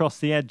ball across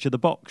the edge of the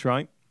box,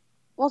 right?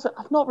 Was it?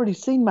 I've not really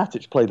seen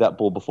Matic play that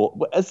ball before.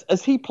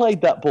 As he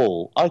played that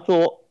ball, I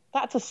thought,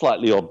 that's a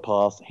slightly odd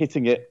pass,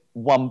 hitting it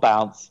one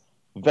bounce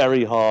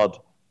very hard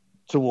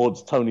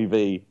towards Tony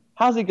V.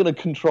 How's he going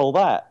to control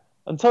that?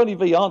 And Tony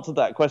V answered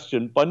that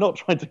question by not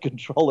trying to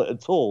control it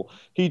at all.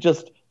 He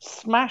just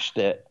smashed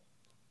it,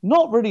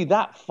 not really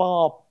that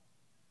far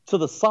to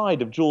the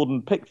side of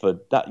Jordan Pickford,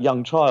 that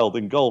young child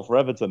in goal for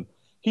Everton.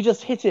 He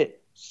just hit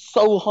it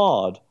so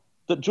hard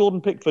that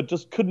Jordan Pickford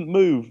just couldn't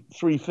move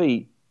 3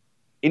 feet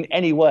in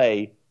any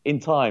way in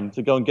time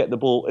to go and get the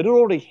ball. It had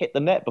already hit the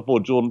net before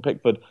Jordan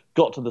Pickford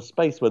got to the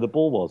space where the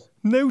ball was.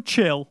 No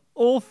chill,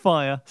 all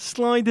fire,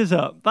 sliders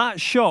up.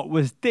 That shot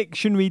was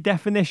dictionary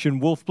definition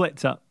Wolf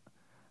Blitzer.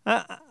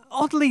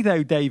 Oddly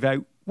though,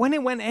 Davo, when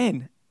it went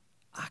in,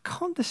 I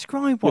can't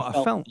describe what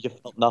I felt. You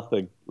felt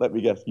nothing. Let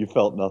me guess, you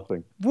felt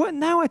nothing. What?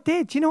 Now I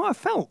did. Do you know what I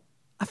felt?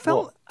 I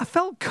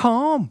felt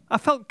calm. I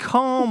felt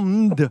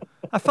calmed.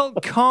 I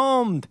felt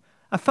calmed.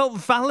 I felt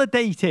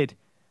validated.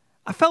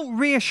 I felt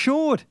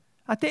reassured.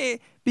 I did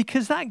it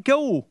because that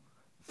goal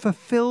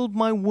fulfilled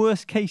my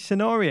worst case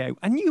scenario.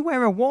 I knew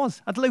where I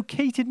was. I'd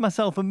located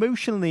myself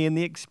emotionally in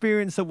the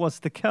experience that was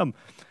to come.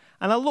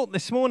 And I looked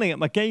this morning at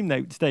my game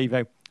notes,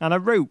 Davo, and I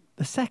wrote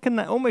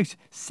almost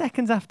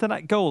seconds after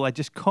that goal, I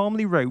just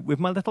calmly wrote with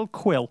my little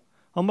quill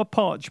on my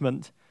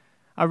parchment,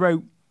 I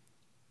wrote,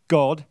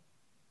 God,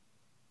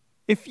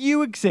 if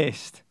you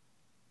exist,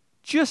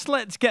 just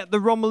let's get the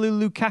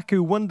Romelu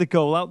Lukaku wonder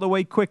goal out the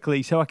way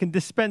quickly so I can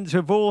dispense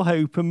with all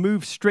hope and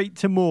move straight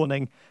to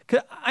morning.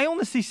 'Cause I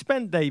honestly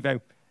spent, Davo,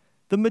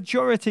 the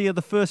majority of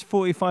the first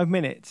 45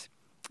 minutes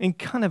in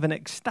kind of an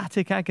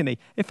ecstatic agony.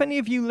 If any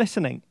of you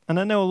listening, and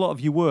I know a lot of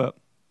you were,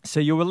 so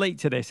you'll relate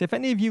to this, if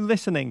any of you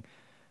listening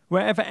were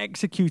ever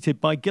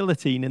executed by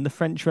guillotine in the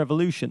French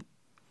Revolution,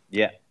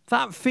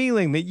 that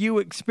feeling that you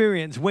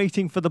experience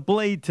waiting for the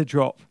blade to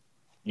drop,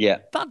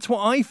 that's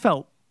what I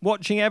felt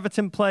watching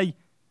Everton play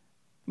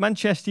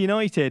Manchester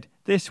United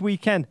this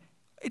weekend.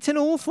 It's an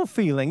awful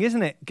feeling,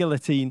 isn't it,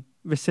 guillotine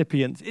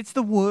recipients? It's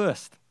the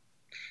worst.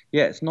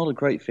 Yeah, it's not a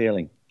great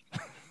feeling.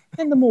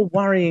 And the more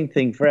worrying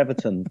thing for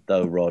Everton,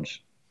 though, Rog,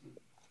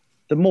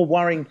 the more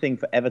worrying thing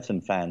for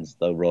Everton fans,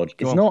 though, Rog,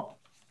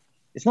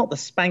 it's not the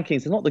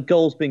spankings, it's not the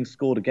goals being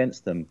scored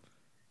against them.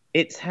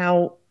 It's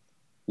how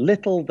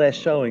little they're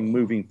showing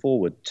moving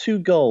forward. 2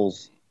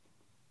 goals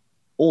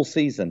all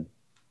season,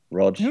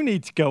 Rog. Who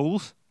needs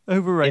goals?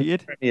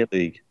 Overrated. In the Premier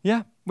League.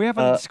 Yeah, we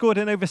haven't scored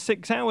in over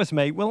 6 hours,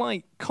 mate. We're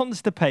like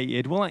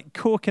constipated. We're like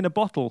cork in a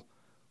bottle.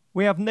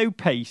 We have no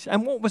pace.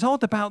 And what was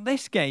odd about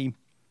this game,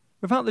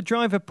 without the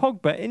driver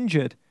Pogba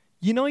injured,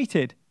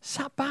 United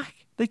sat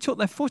back. They took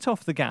their foot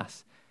off the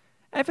gas.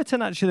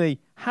 Everton actually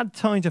had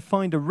time to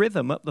find a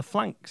rhythm up the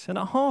flanks. And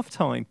at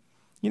half-time,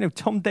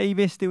 Tom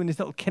Davies doing his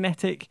little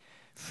kinetic,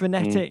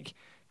 frenetic,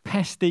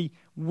 pesty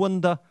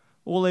wonder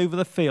all over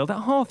the field.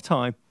 At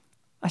half-time,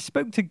 I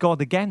spoke to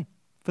God again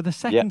for the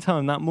second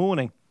time that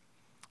morning.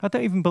 I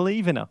don't even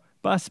believe in her,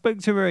 but I spoke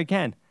to her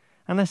again.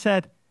 And I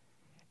said,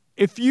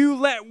 if you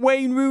let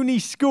Wayne Rooney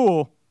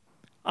score,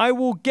 I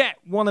will get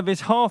one of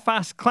his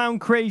half-assed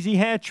clown-crazy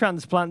hair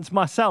transplants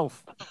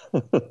myself.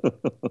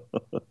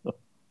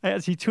 I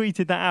actually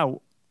tweeted that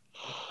out.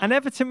 And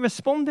Everton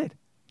responded.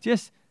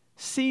 Just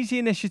seize the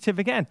initiative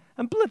again.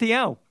 And bloody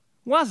hell,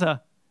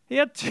 Wazza,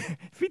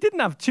 if he didn't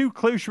have 2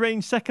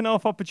 close-range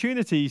second-half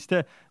opportunities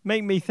to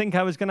make me think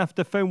I was going to have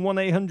to phone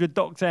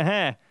 1-800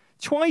 Hair,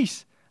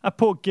 twice I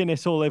put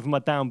Guinness all over my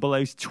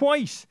down-belows.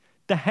 Twice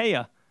De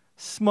Gea,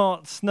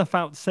 smart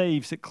snuff-out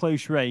saves at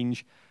close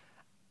range.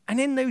 And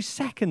in those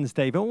seconds,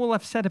 Dave, all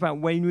I've said about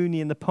Wayne Rooney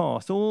in the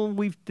past, all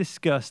we've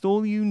discussed,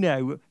 all you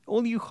know,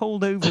 all you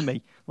hold over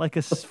me like a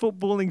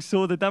footballing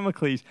sword of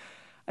Damocles,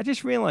 I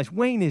just realised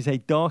Wayne is a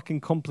dark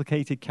and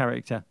complicated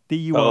character.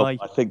 DUI.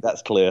 I think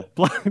that's clear.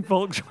 Black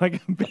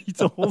Volkswagen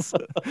Beetles,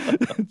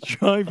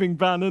 driving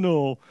ban and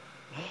all.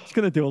 He's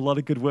going to do a lot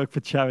of good work for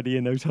charity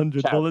in those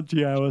 100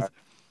 voluntary hours.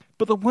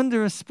 But the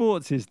wonder of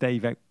sports is,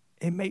 Dave,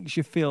 it makes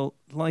you feel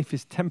life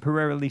is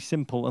temporarily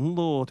simple. And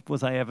Lord,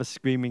 was I ever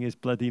screaming his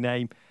bloody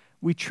name.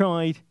 We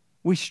tried,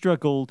 we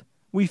struggled,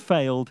 we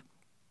failed.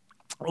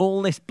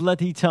 All this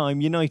bloody time,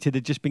 United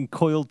had just been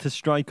coiled to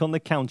strike on the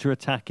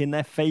counter-attack in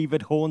their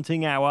favoured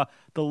haunting hour,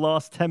 the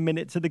last 10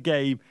 minutes of the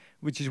game,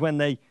 which is when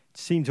they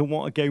seem to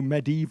want to go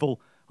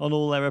medieval on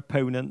all their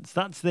opponents.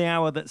 That's the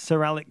hour that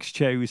Sir Alex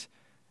chose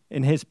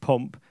in his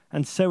pomp.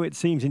 And so it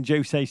seems in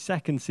Jose's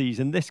second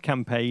season, this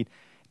campaign,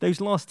 those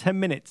last 10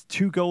 minutes,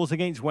 2 goals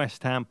against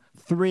West Ham,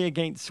 3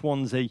 against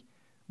Swansea,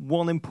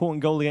 1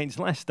 important goal against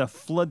Leicester,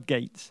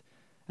 floodgates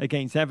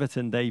against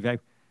Everton, Davo.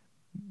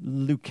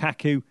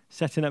 Lukaku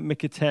setting up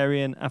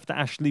Mkhitaryan after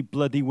Ashley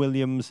Bloody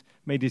Williams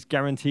made his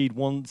guaranteed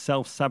 1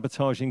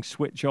 self-sabotaging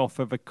switch off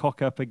of a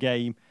cock-up a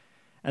game.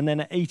 And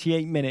then at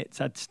 88 minutes,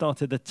 I'd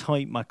started to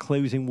type my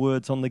closing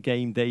words on the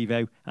game,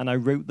 Davo, and I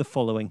wrote the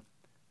following.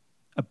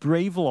 A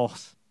brave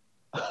loss.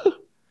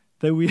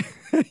 Though we...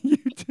 you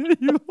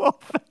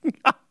laughing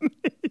at me.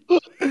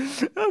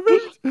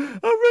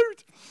 I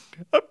wrote,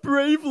 a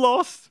brave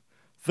loss,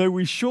 though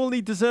we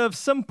surely deserve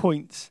some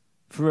points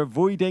for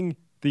avoiding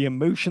the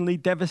emotionally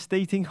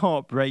devastating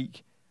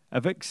heartbreak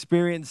of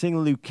experiencing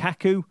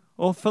Lukaku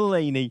or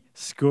Fellaini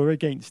score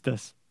against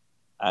us.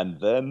 And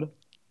then...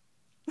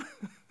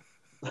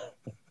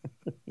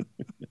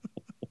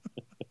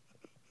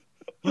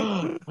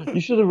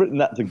 You should have written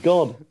that to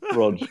God,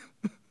 Rog.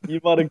 You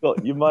might have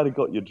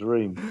got your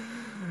dream.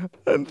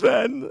 And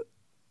then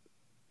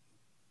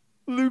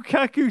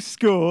Lukaku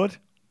scored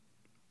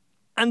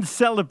and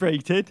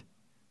celebrated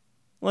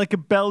like a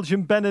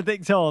Belgian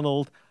Benedict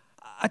Arnold.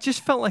 I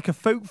just felt like a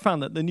folk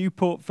fan at the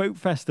Newport Folk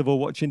Festival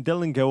watching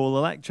Dylan go all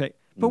electric.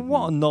 But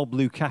what a knob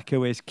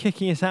Lukaku is,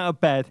 kicking us out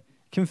of bed,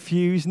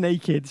 confused,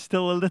 naked,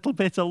 still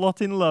a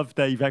lot in love,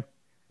 Davo.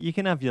 You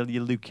can have your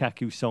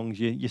Lukaku songs,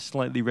 your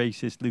slightly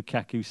racist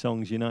Lukaku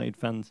songs, United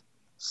fans.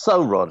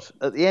 So, Rog,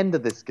 at the end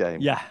of this game...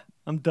 Yeah,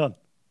 I'm done.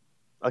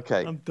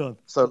 Okay. I'm done.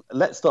 So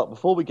let's start,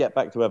 before we get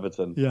back to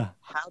Everton, yeah.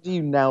 How do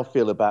you now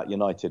feel about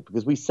United?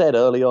 Because we said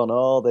early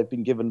on, they've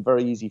been given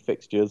very easy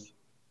fixtures.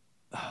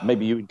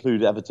 Maybe you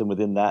include Everton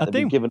within that. They've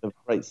been given a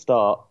great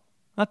start.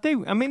 I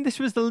do. I mean, this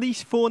was the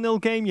least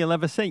 4-0 game you'll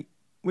ever see.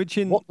 What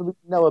do we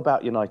know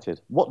about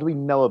United? What do we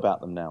know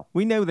about them now?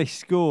 We know they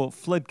score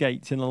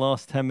floodgates in the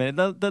last 10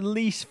 minutes. The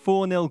least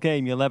 4-0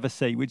 game you'll ever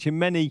see, which in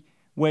many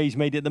ways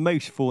made it the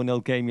most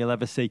 4-0 game you'll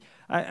ever see.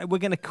 We're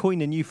going to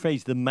coin a new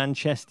phrase, the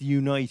Manchester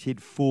United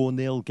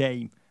 4-0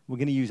 game. We're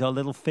going to use our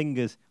little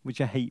fingers, which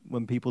I hate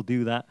when people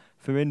do that,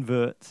 for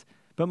inverts.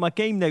 But my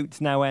game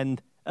notes now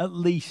end, at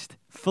least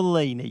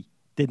Fellaini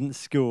didn't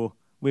score,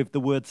 with the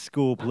word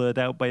score blurred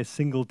out by a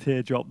single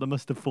teardrop that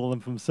must have fallen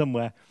from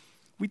somewhere.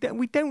 We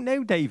don't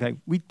know, Davo.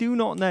 We do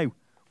not know.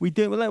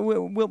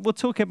 We'll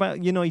talk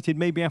about United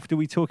maybe after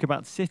we talk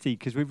about City,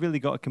 because we've really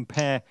got to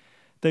compare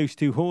those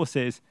two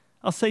horses.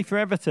 I'll say for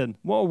Everton,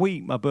 what a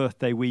week, my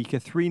birthday week. A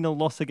 3-0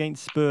 loss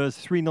against Spurs,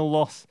 3-0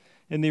 loss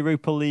in the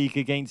Europa League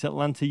against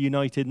Atlanta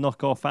United,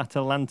 knock-off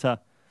Atalanta.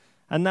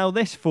 And now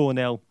this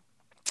 4-0.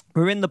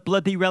 We're in the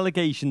bloody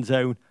relegation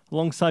zone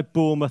alongside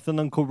Bournemouth and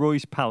Uncle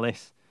Roy's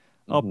Palace.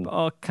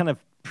 Our kind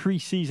of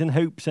pre-season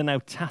hopes are now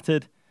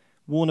tattered.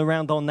 worn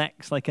around our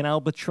necks like an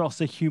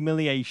albatross of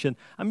humiliation.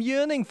 I'm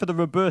yearning for the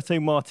Roberto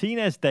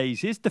Martinez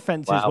days. His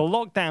defences were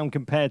locked down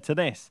compared to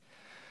this.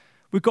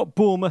 We've got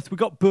Bournemouth, we've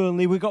got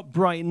Burnley, we've got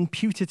Brighton,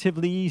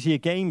 putatively easier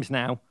games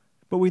now.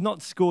 But we've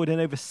not scored in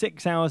over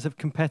 6 hours of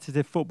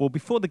competitive football.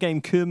 Before the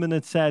game, Koeman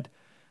had said,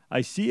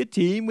 I see a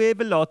team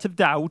with a lot of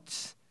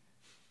doubts.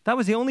 That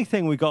was the only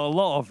thing we got a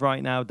lot of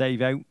right now,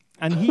 Davo.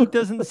 And he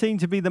doesn't seem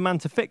to be the man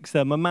to fix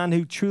them, a man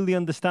who truly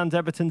understands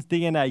Everton's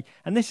DNA.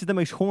 And this is the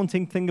most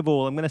haunting thing of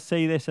all. I'm going to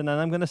say this and then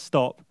I'm going to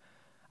stop.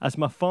 As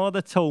my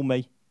father told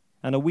me,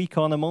 and a week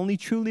on, I'm only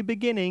truly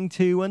beginning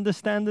to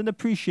understand and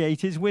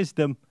appreciate his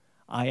wisdom.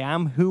 I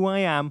am who I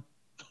am.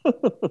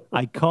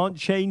 I can't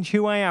change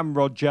who I am,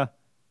 Roger.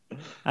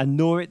 And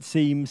nor, it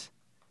seems,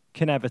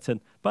 can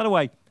Everton. By the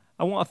way,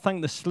 I want to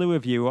thank the slew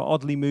of you who are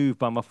oddly moved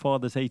by my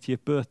father's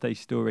 80th birthday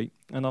story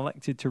and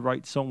elected to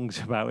write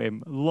songs about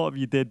him. A lot of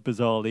you did,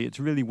 bizarrely. It's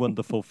really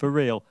wonderful, for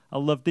real. I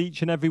loved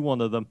each and every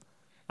one of them.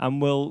 And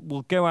we'll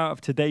go out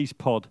of today's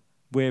pod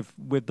with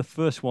the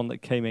first one that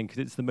came in because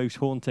it's the most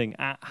haunting,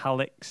 at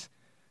Halleck's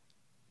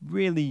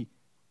really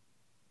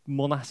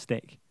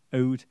monastic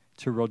ode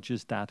to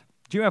Roger's dad.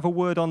 Do you have a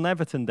word on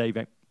Everton,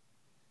 David?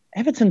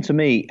 Everton, to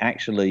me,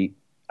 actually,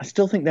 I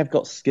still think they've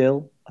got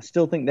skill. I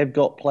still think they've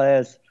got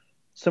players,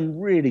 some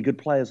really good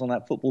players on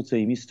that football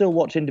team. You still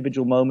watch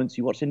individual moments,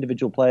 you watch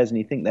individual players and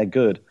you think they're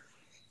good.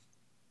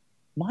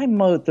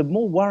 The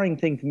more worrying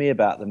thing for me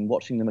about them,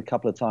 watching them a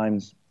couple of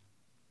times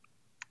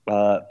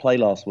play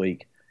last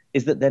week,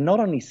 is that they're not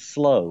only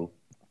slow,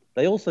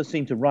 they also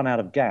seem to run out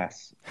of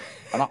gas.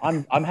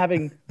 And I'm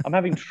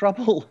having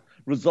trouble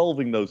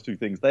resolving those two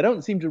things. They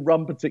don't seem to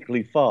run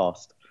particularly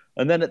fast.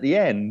 And then at the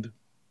end,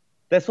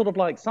 they're sort of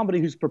like somebody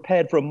who's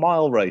prepared for a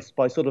mile race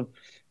by sort of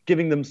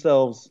giving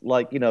themselves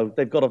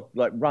they've got to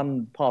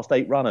run past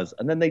 8 runners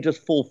and then they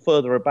just fall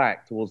further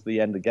back towards the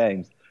end of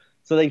games.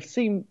 So they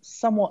seem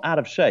somewhat out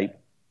of shape.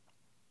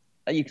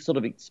 And you can sort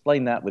of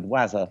explain that with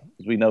Wazza,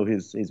 as we know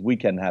his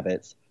weekend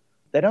habits.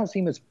 They don't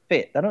seem as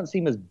fit. They don't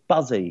seem as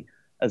buzzy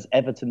as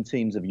Everton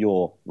teams of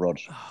yore, Rog.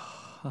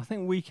 I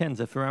think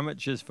weekends are for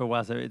amateurs for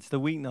Wazza. It's the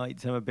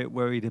weeknights I'm a bit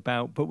worried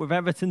about. But with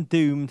Everton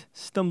doomed,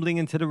 stumbling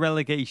into the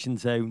relegation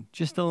zone,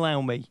 just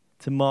allow me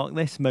to mark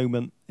this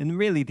moment in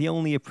really the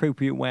only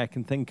appropriate way I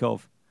can think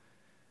of,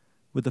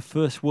 with the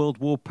First World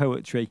War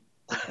poetry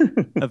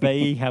of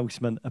A.E.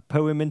 Houseman, a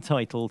poem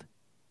entitled,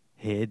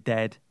 Here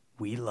Dead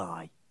We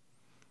Lie.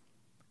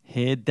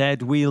 Here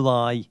dead we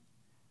lie,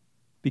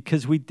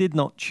 because we did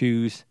not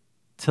choose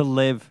to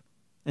live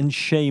and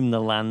shame the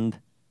land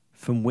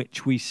from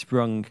which we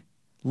sprung.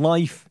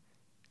 Life,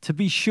 to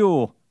be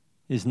sure,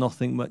 is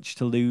nothing much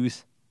to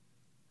lose,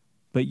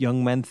 but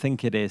young men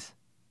think it is,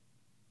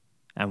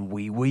 and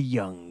we were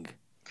young.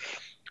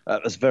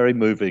 That was very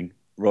moving,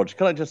 Rog.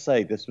 Can I just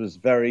say this was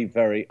very,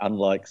 very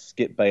unlike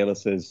Skip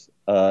Bayless's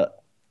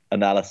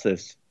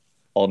analysis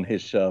on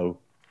his show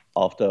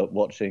after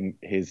watching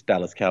his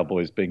Dallas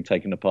Cowboys being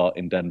taken apart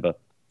in Denver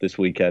this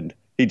weekend.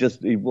 He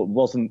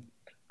wasn't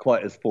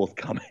quite as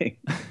forthcoming.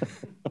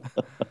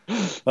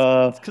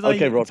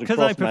 Okay, Roger. Because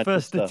I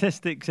prefer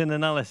statistics and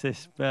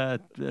analysis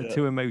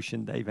to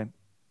emotion, David.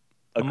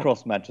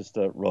 Across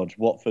Manchester, Rog.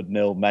 Watford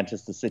 0,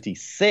 Manchester City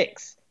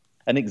 6.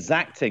 An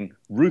exacting,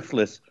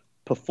 ruthless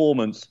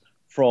performance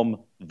from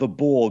the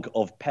Borg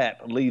of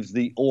Pep leaves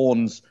the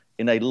Orns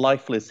in a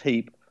lifeless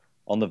heap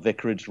on the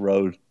Vicarage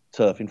Road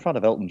turf in front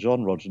of Elton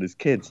John, Rog, and his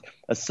kids.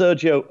 A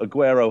Sergio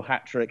Aguero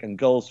hat-trick and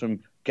goals from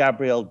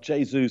Gabriel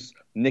Jesus,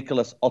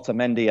 Nicolas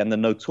Otamendi and the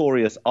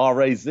notorious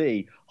RAZ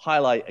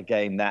highlight a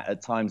game that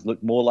at times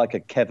looked more like a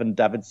Kevin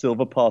David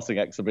Silva passing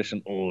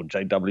exhibition. Oh,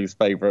 JW's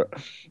favourite.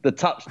 The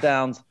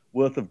touchdowns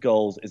worth of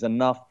goals is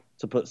enough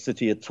to put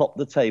City atop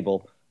the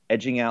table,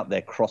 edging out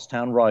their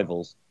crosstown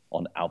rivals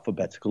on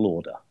alphabetical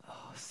order.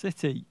 Oh,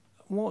 City,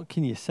 what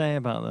can you say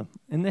about them?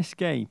 In this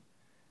game,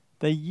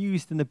 they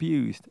used and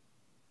abused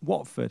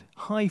Watford,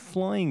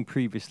 high-flying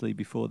previously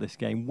before this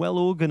game,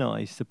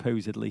 well-organised,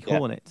 supposedly,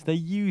 Hornets. They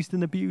used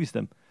and abused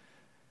them.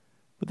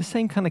 But the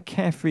same kind of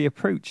carefree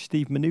approach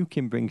Steve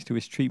Mnuchin brings to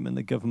his treatment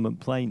of government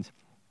planes.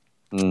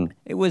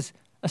 It was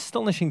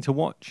astonishing to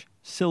watch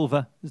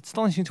Silva,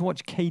 astonishing to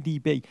watch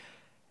KDB.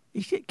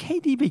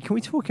 KDB, can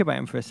we talk about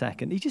him for a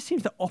second? He just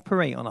seems to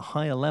operate on a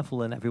higher level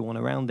than everyone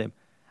around him.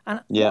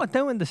 And what I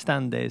don't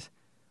understand is,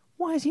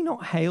 why is he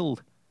not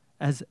hailed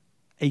as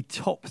a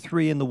top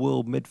 3 in the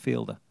world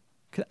midfielder?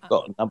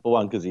 Well, number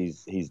one, because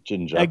he's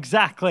ginger.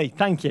 Exactly.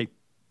 Thank you.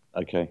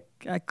 Okay.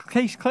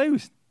 Case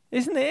closed.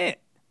 Isn't it?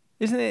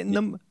 Isn't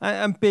it?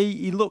 And B,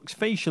 he looks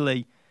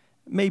facially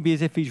maybe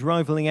as if he's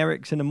rivaling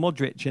Eriksen and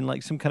Modric in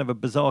like some kind of a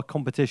bizarre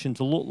competition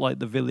to look like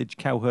the village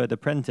cowherd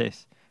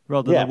apprentice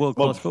rather than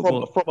world-class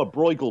football. From a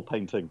Bruegel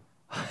painting.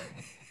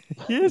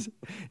 He is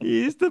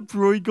the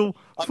Bruegel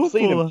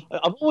footballer.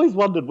 I've always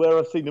wondered where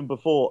I've seen him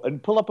before.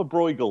 And pull up a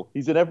Bruegel.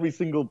 He's in every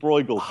single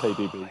Bruegel,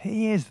 KDB.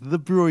 He is the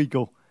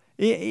Bruegel.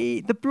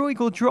 The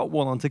Bruegel dropped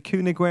one onto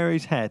Kun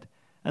Aguero's head,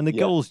 and the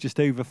goals just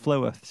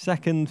overfloweth.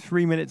 Second,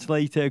 3 minutes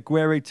later,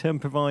 Aguero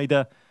turned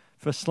provider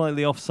for a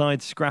slightly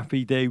offside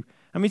scrappy do,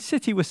 I mean,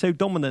 City were so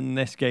dominant in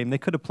this game, they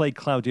could have played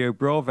Claudio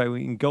Bravo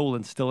in goal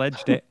and still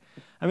edged it.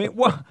 I mean,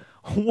 Watford...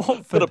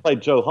 Could have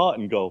played Joe Hart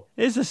in goal.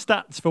 Here's the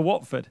stats for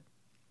Watford,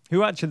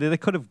 who actually, they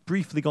could have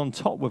briefly gone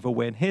top with a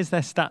win. Here's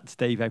their stats,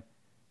 Davo.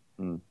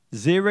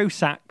 0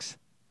 sacks,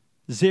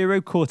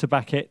 0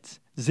 quarterback hits,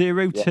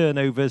 0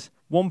 turnovers,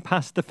 1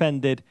 pass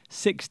defended,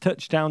 6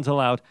 touchdowns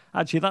allowed.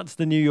 Actually, that's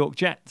the New York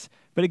Jets.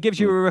 But it gives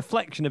you a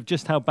reflection of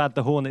just how bad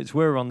the Hornets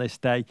were on this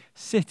day.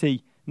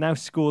 City now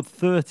scored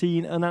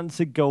 13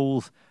 unanswered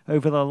goals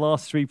over their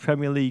last 3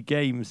 Premier League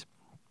games.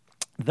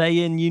 They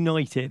and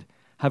United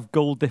have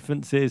goal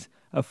differences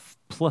of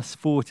plus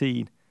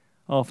 14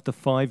 after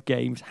 5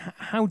 games.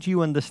 How do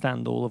you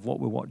understand all of what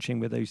we're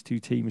watching with those two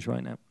teams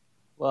right now?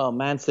 Well,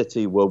 Man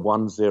City were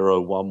 1-0,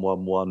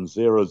 1-1-1,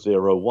 0-0,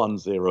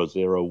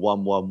 1-0-0,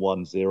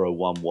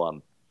 1-1-1,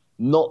 0-1-1.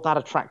 Not that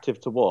attractive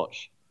to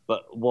watch,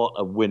 but what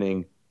a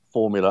winning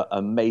formula,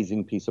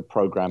 amazing piece of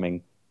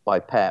programming by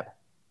Pep.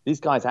 These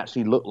guys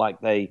actually look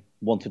like they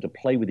wanted to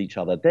play with each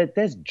other.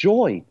 There's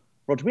joy.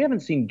 Roger, we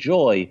haven't seen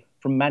joy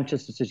from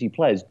Manchester City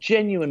players.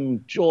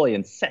 Genuine joy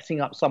in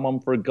setting up someone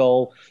for a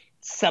goal.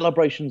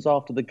 Celebrations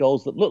after the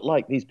goals that look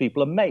like these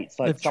people are mates.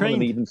 Like some of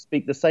them even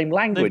speak the same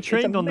language.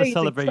 They've trained on the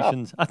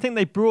celebrations. Stuff. I think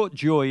they brought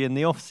joy in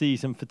the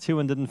off-season for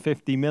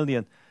 250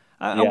 million.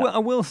 I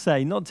will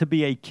say, not to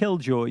be a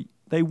killjoy,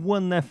 they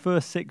won their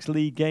first 6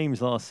 league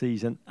games last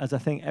season, as I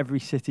think every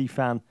City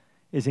fan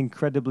is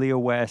incredibly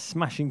aware,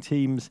 smashing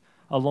teams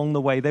along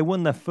the way. They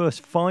won their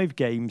first 5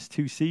 games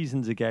 2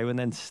 seasons ago and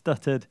then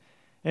stuttered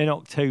in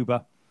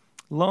October.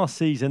 Last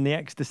season, the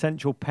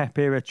existential Pep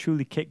era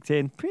truly kicked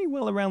in pretty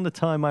well around the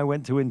time I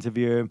went to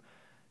interview him.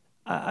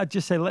 I'd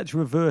just say let's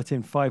revert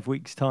in 5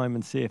 weeks' time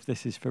and see if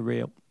this is for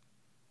real.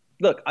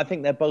 Look, I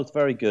think they're both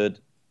very good.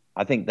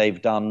 I think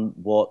they've done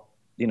what,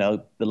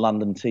 the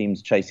London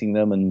teams chasing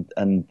them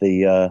and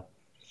the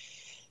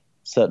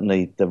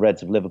certainly the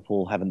Reds of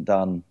Liverpool haven't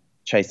done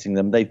chasing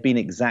them. They've been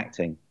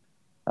exacting.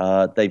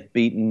 They've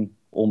beaten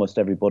almost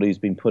everybody who's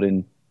been put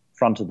in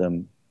front of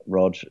them.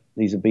 Rog,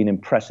 these have been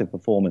impressive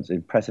performances,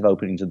 impressive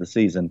openings of the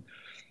season.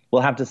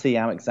 We'll have to see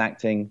how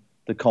exacting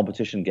the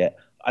competition get.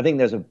 I think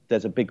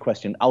there's a big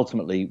question.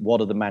 Ultimately,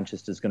 what are the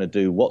Manchesters going to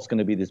do? What's going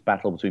to be this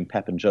battle between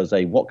Pep and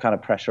Jose? What kind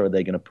of pressure are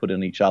they going to put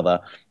on each other?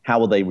 How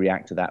will they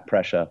react to that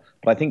pressure?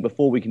 But I think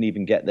before we can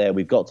even get there,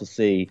 we've got to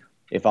see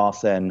if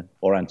Arsene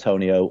or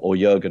Antonio or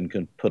Jurgen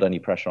can put any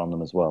pressure on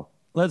them as well.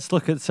 Let's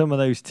look at some of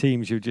those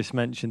teams you just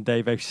mentioned,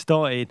 Dave. They've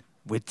started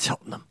with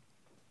Tottenham.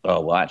 Oh,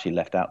 well, I actually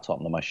left out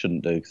Tottenham. I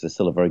shouldn't do because they're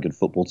still a very good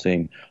football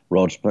team,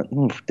 Rog, but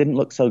didn't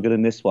look so good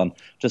in this one.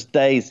 Just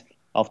days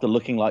after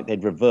looking like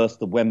they'd reversed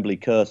the Wembley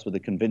curse with a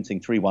convincing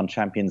 3-1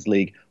 Champions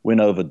League win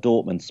over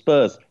Dortmund,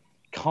 Spurs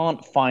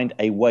can't find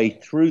a way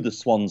through the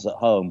Swans at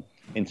home.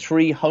 In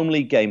 3 home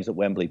league games at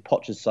Wembley,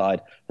 Poch's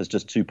side has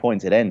just 2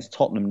 points. It ends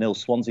Tottenham 0,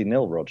 Swansea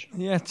 0, Rog.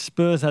 Yeah,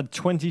 Spurs had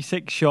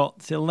 26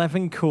 shots,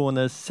 11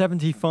 corners,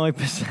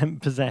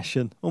 75%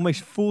 possession,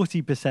 almost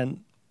 40%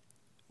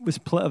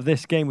 of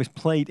this game was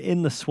played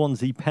in the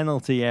Swansea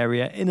penalty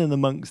area, in and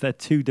amongst their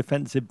 2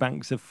 defensive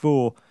banks of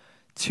 4.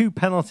 2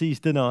 penalties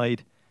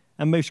denied,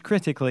 and most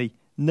critically,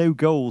 no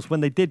goals.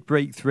 When they did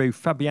break through,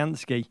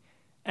 Fabianski,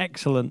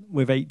 excellent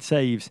with 8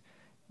 saves.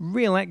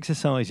 Real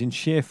exercise in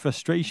sheer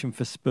frustration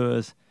for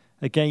Spurs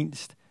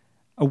against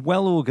a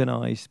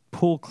well-organised,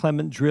 Paul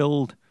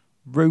Clement-drilled,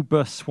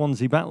 robust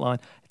Swansea backline.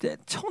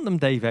 Tottenham,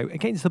 Davo,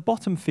 against the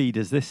bottom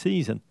feeders this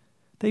season,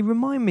 they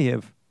remind me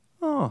of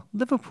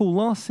Liverpool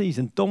last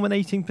season,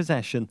 dominating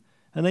possession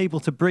and able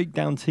to break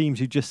down teams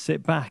who just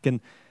sit back and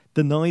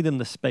deny them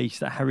the space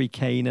that Harry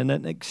Kane and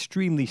an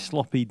extremely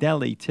sloppy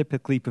Delhi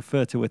typically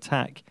prefer to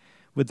attack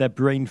with their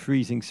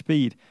brain-freezing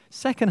speed.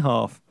 Second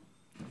half,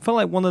 felt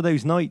like one of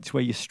those nights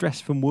where you're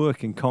stressed from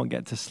work and can't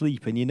get to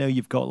sleep and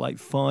you've got like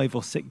 5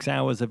 or 6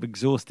 hours of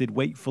exhausted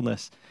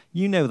wakefulness.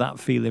 You know that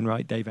feeling,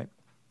 right, David?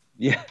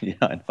 Yeah,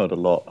 I know it a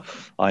lot.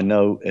 I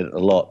know it a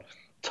lot.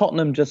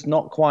 Tottenham just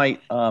not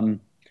quite...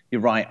 You're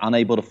right,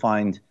 unable to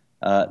find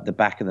the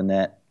back of the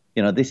net.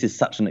 This is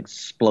such an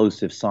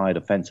explosive side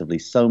offensively.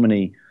 So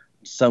many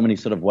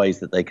sort of ways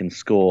that they can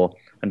score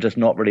and just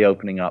not really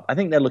opening up. I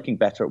think they're looking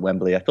better at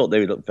Wembley. I thought they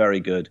would look very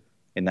good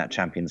in that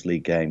Champions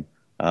League game,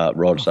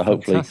 Rog. So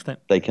hopefully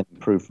they can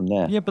improve from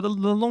there. Yeah, but the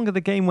longer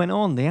the game went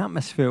on, the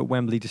atmosphere at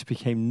Wembley just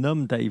became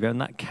numb, Dave, and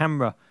that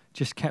camera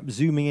just kept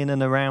zooming in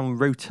and around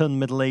rotund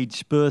middle-aged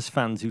Spurs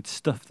fans who'd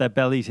stuffed their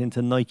bellies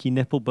into Nike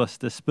nipple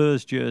buster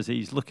Spurs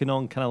jerseys, looking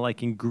on kind of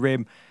like in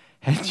grim,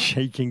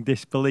 head-shaking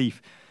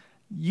disbelief.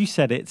 You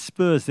said it,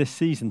 Spurs this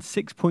season,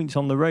 6 points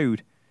on the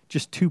road,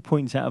 just 2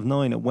 points out of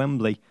 9 at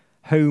Wembley.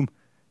 Home,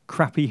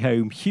 crappy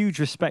home. Huge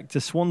respect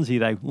to Swansea,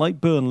 though. Like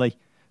Burnley,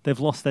 they've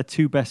lost their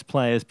 2 best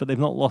players, but they've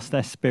not lost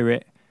their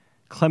spirit.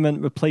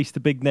 Clement replaced the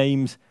big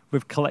names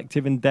with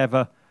collective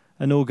endeavour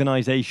and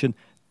organisation.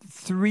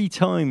 3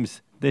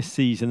 times this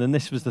season, and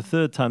this was the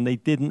 3rd time they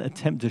didn't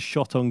attempt a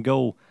shot on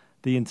goal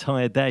the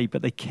entire day,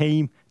 but they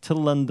came to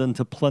London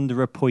to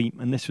plunder a point,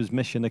 and this was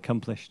mission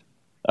accomplished.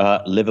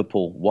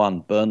 Liverpool 1,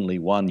 Burnley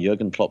 1.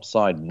 Jurgen Klopp's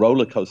side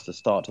roller coaster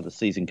start to the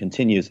season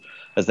continues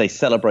as they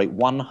celebrate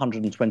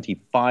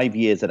 125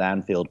 years at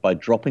Anfield by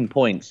dropping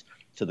points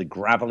to the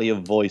gravelly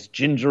of voice,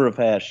 ginger of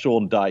hair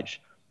Sean Dyche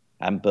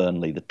and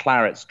Burnley. The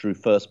Clarets drew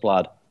first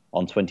blood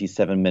on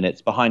 27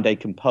 minutes behind a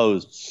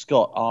composed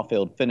Scott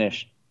Arfield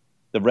finish.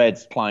 The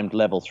Reds climbed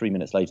level 3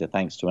 minutes later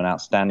thanks to an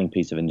outstanding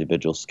piece of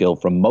individual skill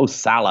from Mo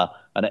Salah,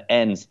 and it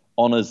ends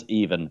honours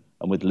even,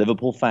 and with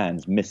Liverpool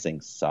fans missing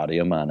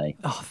Sadio Mane.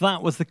 Oh,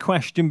 that was the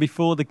question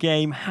before the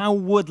game. How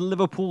would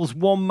Liverpool's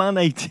one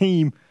Mane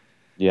team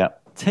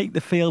take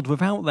the field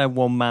without their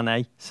one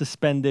Mane,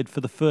 suspended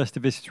for the first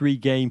of his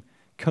 3-game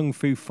kung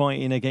fu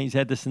fighting against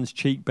Ederson's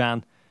cheek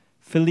ban?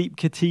 Philippe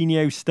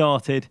Coutinho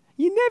started.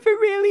 You never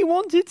really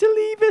wanted to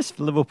leave us.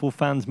 Liverpool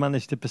fans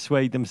managed to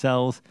persuade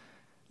themselves.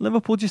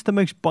 Liverpool just the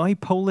most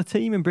bipolar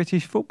team in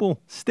British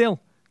football. Still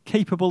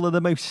capable of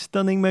the most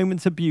stunning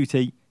moments of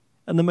beauty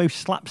and the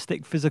most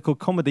slapstick physical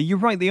comedy. You're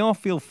right, the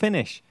Arfield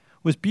finish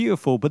was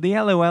beautiful, but the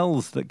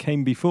LOLs that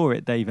came before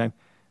it, Davo,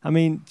 I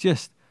mean,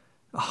 just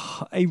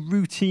a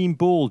routine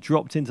ball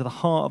dropped into the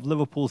heart of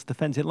Liverpool's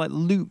defence. It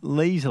looped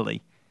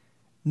lazily.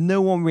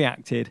 No one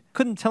reacted.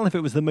 Couldn't tell if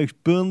it was the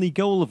most Burnley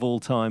goal of all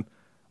time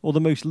or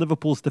the most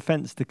Liverpool's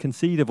defence to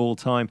concede of all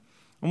time.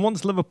 And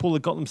once Liverpool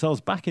had got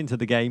themselves back into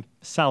the game,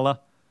 Salah,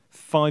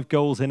 5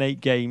 goals in 8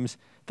 games,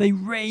 they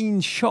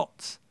rained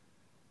shots.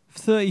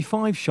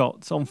 35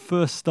 shots on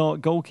first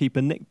start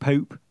goalkeeper Nick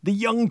Pope, the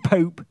young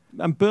Pope.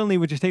 And Burnley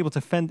were just able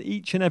to fend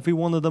each and every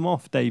one of them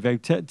off,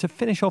 Davo, to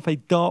finish off a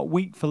dark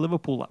week for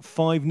Liverpool. That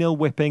 5-0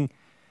 whipping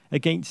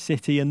against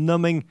City, a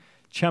numbing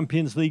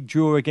Champions League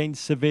draw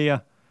against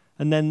Sevilla.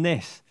 And then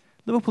this.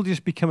 Liverpool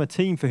just become a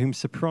team for whom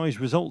surprise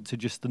results are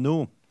just the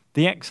norm.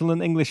 The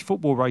excellent English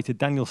football writer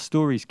Daniel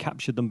Storys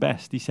captured them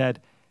best. He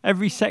said,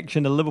 every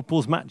section of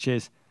Liverpool's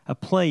matches are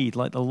played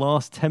like the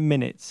last 10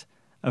 minutes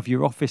of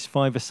your office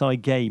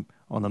five-a-side game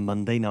on a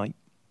Monday night.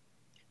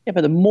 Yeah,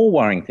 but the more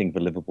worrying thing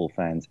for Liverpool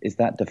fans is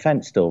that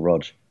defence still,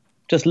 Rog.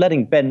 Just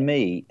letting Ben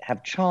Mee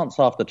have chance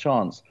after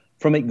chance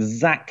from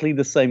exactly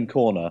the same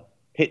corner,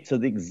 hit to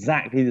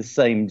exactly the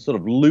same sort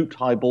of looped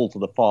high ball to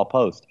the far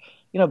post.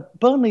 You know,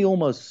 Burnley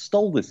almost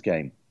stole this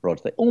game,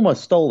 Rog. They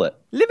almost stole it.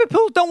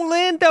 Liverpool don't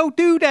learn though,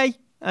 do they?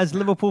 As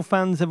Liverpool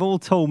fans have all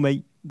told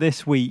me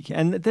this week.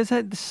 And there's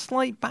a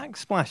slight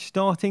backsplash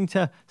starting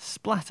to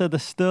splatter the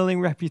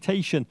sterling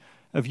reputation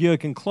of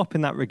Jurgen Klopp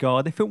in that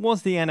regard. If it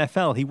was the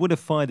NFL, he would have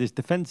fired his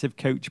defensive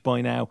coach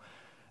by now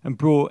and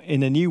brought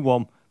in a new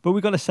one. But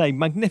we've got to say,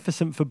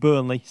 magnificent for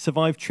Burnley.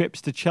 Survived trips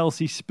to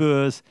Chelsea,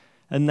 Spurs,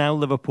 and now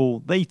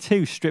Liverpool. They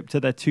too stripped to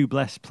their 2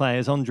 blessed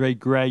players, Andre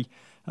Gray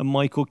and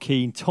Michael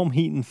Keane. Tom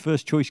Heaton,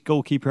 first choice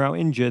goalkeeper, out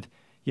injured,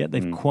 yet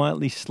they've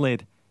quietly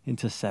slid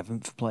into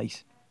 7th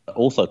place.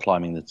 Also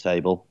climbing the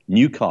table,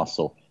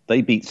 Newcastle.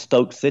 They beat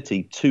Stoke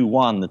City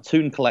 2-1. The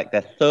Toon collect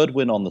their 3rd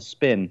win on the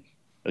spin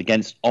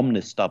against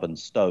omni-stubborn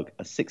Stoke.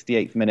 A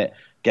 68th minute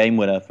game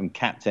winner from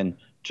captain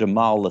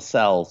Jamal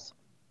Lascelles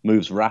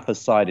moves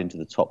Rafa's side into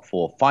the top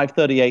 4.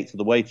 5:38 of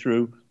the way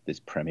through this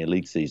Premier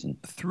League season.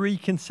 3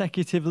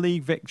 consecutive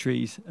league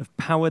victories have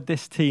powered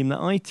this team that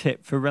I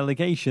tipped for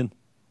relegation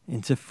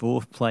into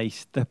 4th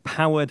place. They're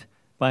powered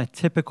by a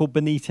typical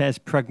Benitez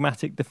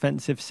pragmatic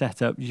defensive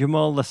setup.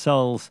 Jamal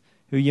Lascelles,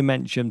 who you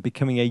mentioned,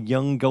 becoming a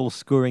young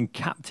goal-scoring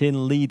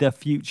captain, leader,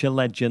 future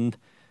legend.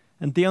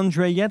 And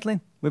DeAndre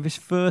Yedlin, with his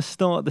first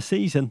start of the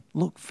season,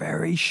 looked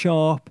very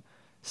sharp.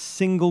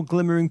 Single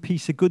glimmering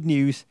piece of good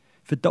news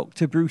for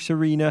Dr. Bruce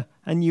Arena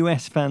and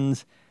US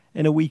fans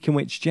in a week in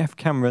which Jeff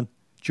Cameron,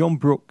 John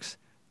Brooks,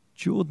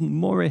 Jordan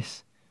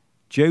Morris,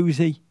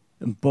 Josie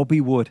and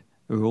Bobby Wood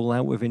are all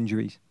out with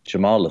injuries.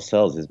 Jamal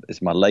Lascelles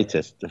is my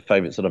latest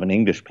favourite sort of an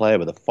English player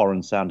with a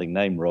foreign-sounding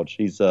name, Rog.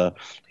 He's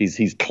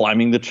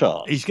climbing the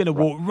charts. He's going to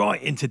walk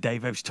right into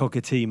Davo's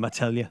Tucker team, I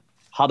tell you.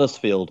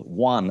 Huddersfield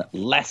 1,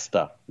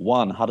 Leicester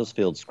 1.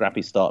 Huddersfield's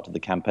scrappy start to the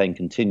campaign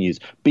continues.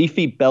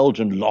 Beefy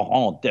Belgian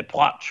Laurent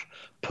Depoitre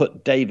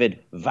put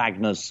David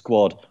Wagner's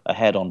squad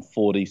ahead on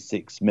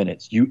 46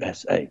 minutes.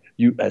 USA.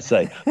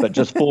 But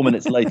just 4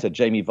 minutes later,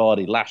 Jamie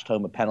Vardy lashed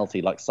home a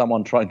penalty like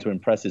someone trying to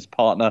impress his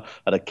partner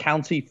at a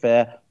county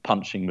fair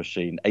punching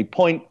machine. A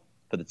point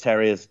for the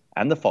Terriers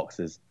and the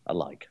Foxes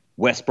alike.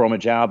 West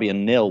Bromwich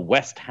Albion 0,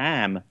 West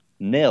Ham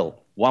 0.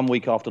 1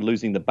 week after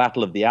losing the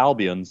Battle of the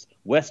Albions,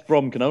 West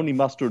Brom can only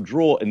muster a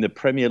draw in the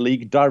Premier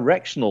League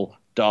directional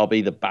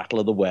derby, the Battle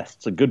of the West.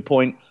 It's a good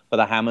point for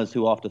the Hammers,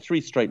 who after 3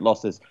 straight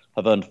losses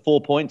have earned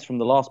 4 points from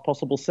the last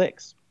possible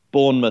 6.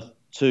 Bournemouth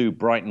 2,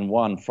 Brighton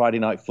 1. Friday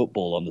night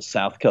football on the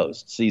South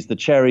Coast sees the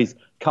Cherries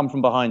come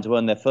from behind to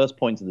earn their first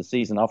points of the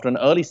season after an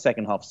early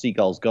second half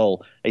Seagulls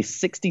goal, a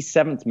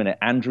 67th minute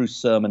Andrew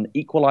Sermon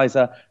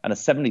equaliser, and a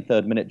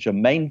 73rd minute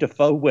Jermaine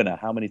Defoe winner.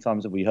 How many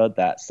times have we heard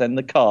that? Send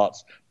the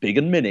carts, big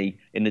and mini,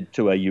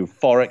 into a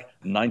euphoric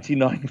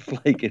 99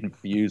 flake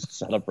infused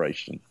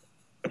celebration.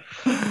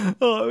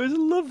 Oh, it was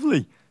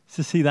lovely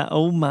to see that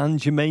old man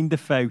Jermaine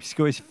Defoe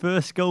score his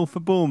first goal for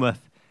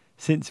Bournemouth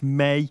since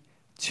May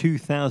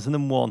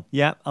 2001.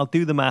 Yeah, I'll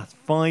do the math.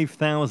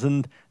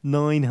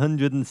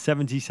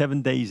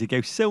 5,977 days ago.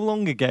 So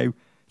long ago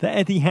that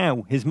Eddie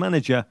Howe, his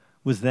manager,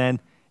 was then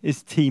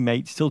his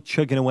teammate, still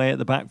chugging away at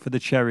the back for the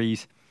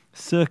Cherries.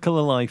 Circle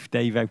of life,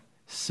 Davo.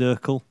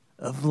 Circle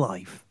of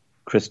life.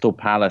 Crystal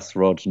Palace,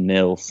 Rog,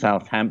 0.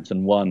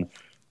 Southampton 1.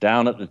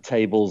 Down at the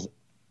table's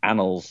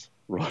annals,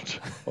 Rog.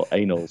 Or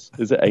annals.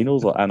 Is it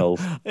annals or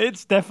annals?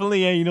 It's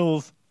definitely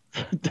annals.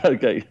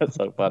 Okay, that's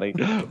so funny.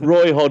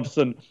 Roy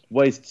Hodgson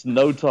wastes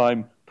no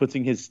time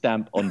putting his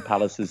stamp on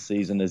Palace's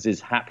season as his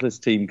hapless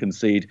team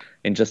concede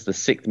in just the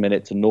 6th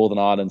minute to Northern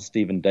Ireland's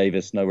Stephen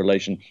Davis, no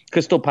relation.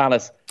 Crystal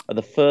Palace are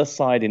the first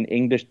side in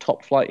English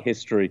top-flight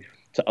history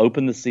to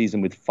open the season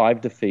with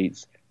 5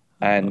 defeats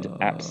and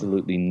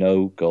absolutely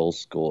no goals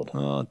scored.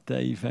 Oh,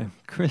 Dave,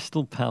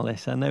 Crystal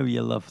Palace, I know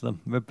you love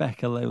them.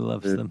 Rebecca Lowe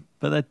loves them.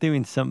 But they're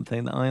doing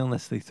something that I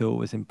honestly thought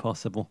was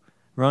impossible.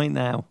 Right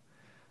now,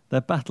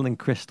 they're battling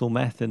crystal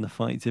meth in the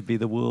fight to be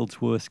the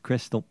world's worst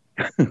crystal.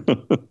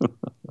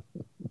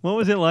 What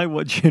was it like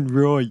watching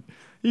Roy?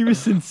 He was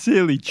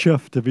sincerely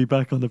chuffed to be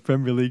back on the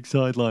Premier League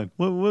sideline.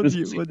 What did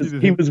you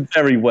think? He was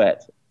very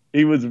wet.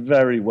 He was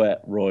very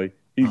wet, Roy.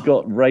 He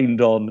got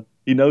rained on.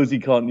 He knows he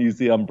can't use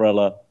the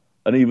umbrella.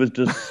 And he was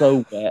just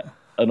so wet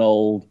and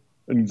old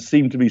and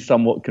seemed to be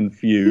somewhat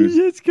confused.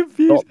 Yes,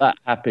 confused. Not that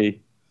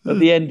happy. At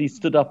the end, he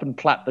stood up and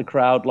clapped the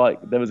crowd like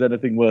there was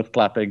anything worth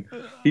clapping.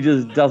 He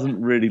just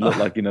doesn't really look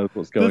like he knows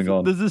what's going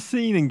on. There's a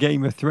scene in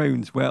Game of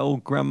Thrones where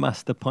old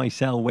Grandmaster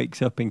Pycelle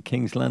wakes up in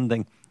King's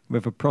Landing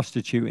with a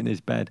prostitute in his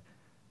bed.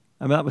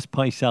 I mean, that was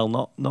Pycelle,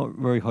 not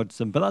Roy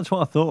Hodgson. But that's what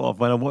I thought of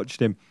when I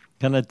watched him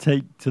kind of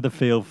take to the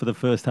field for the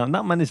first time.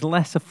 That man is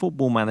less a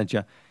football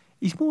manager.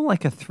 He's more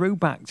like a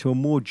throwback to a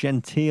more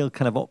genteel,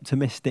 kind of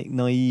optimistic,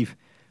 naive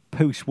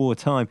post-war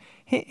time.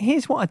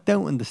 Here's what I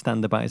don't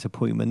understand about his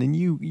appointment, and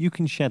you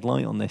can shed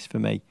light on this for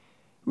me.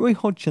 Roy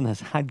Hodgson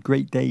has had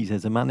great days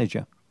as a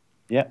manager.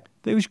 Yeah.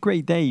 Those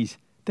great days,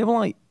 they were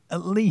like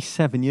at least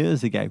 7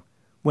 years ago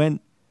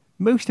when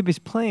most of his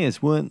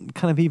players weren't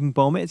kind of even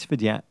bar mitzvahed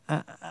yet.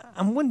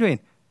 I'm wondering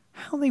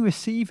how they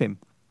receive him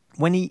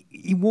when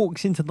he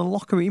walks into the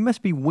locker room. He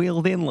must be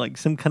wheeled in like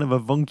some kind of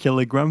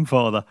avuncular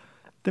grandfather.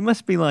 They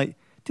must be like,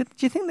 do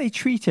you think they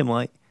treat him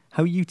like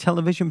how you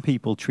television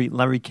people treat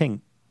Larry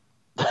King?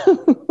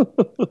 Oh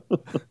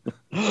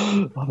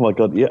my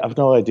God! Yeah, I have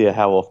no idea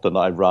how often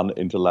I run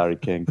into Larry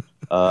King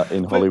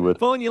in Hollywood.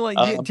 But aren't you like,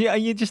 are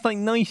you just like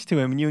nice to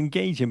him and you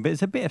engage him? But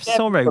it's a bit of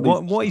sorrow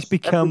what he's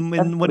become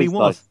and what he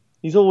was. Nice.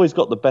 He's always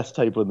got the best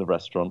table in the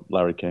restaurant,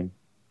 Larry King,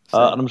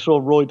 and I'm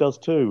sure Roy does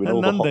too in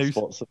all the hot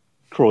spots of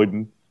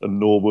Croydon and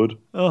Norwood.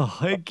 Oh,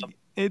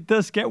 it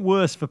does get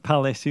worse for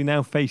Palace, who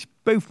now face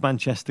both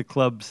Manchester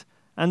clubs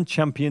and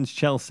champions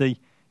Chelsea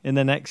in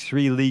the next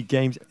 3 league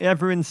games.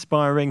 Ever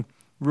inspiring,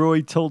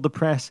 Roy told the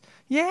press,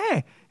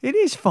 yeah, it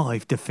is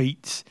 5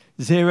 defeats,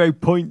 0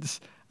 points,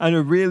 and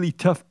a really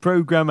tough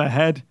programme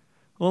ahead.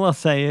 All I'll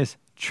say is,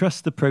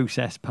 trust the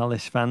process,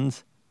 Palace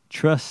fans.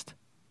 Trust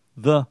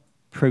the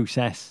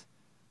process.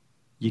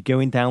 You're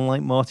going down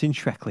like Martin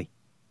Shkreli.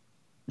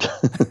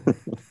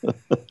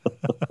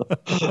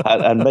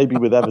 and maybe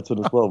with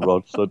Everton as well,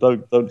 Rog. So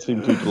don't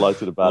seem too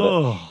delighted about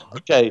it.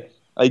 Okay,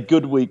 a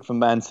good week for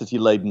Man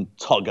City-laden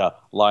Togger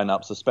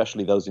lineups,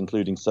 especially those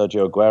including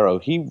Sergio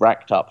Aguero. He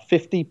racked up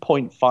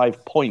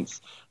 50.5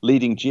 points,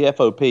 leading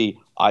GFOP,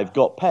 I've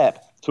Got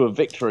Pep, to a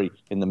victory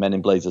in the Men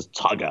in Blazers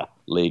Togger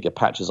League. A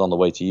patch is on the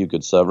way to you,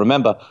 good sir.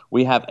 Remember,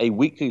 we have a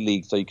weekly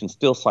league, so you can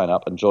still sign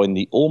up and join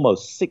the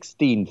almost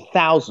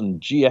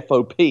 16,000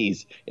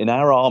 GFOPs in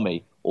our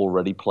army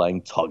already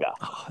playing Togger.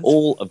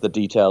 All of the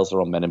details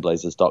are on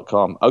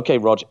meninblazers.com. Okay,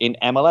 Rog, in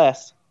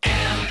MLS.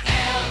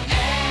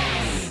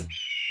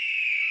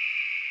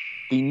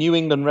 The New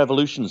England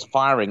Revolution's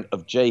firing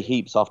of Jay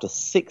Heaps after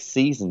 6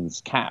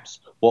 seasons caps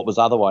what was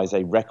otherwise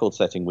a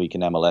record-setting week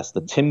in MLS.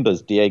 The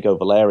Timbers' Diego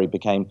Valeri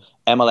became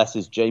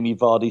MLS's Jamie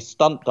Vardy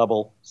stunt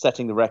double,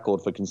 setting the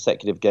record for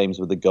consecutive games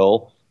with a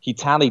goal. He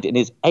tallied in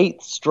his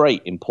 8th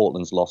straight in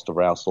Portland's loss to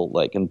Real Salt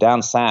Lake. And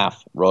down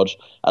south, Rog,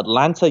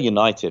 Atlanta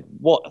United,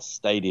 what a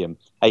stadium.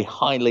 A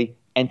highly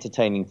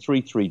entertaining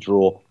 3-3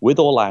 draw with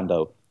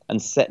Orlando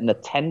and set an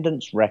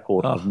attendance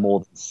record of more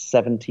than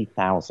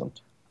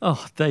 70,000.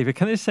 Oh, David,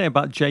 can I just say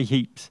about Jay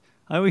Heaps?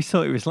 I always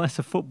thought he was less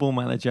a football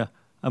manager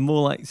and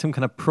more like some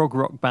kind of prog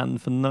rock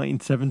band from the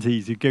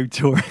 1970s who go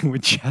touring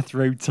with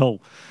Jethro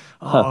Tull.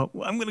 I'm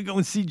going to go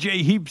and see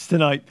Jay Heaps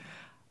tonight.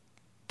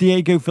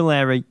 Diego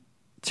Valeri,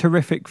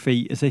 terrific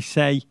feat, as they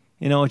say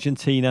in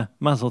Argentina.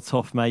 Mazel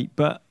tov, mate.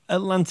 But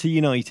Atlanta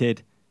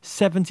United,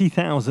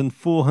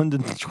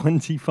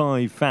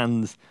 70,425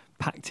 fans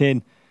packed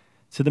in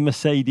to the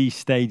Mercedes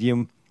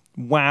Stadium.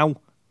 Wow.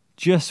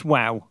 Just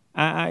wow.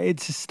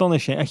 It's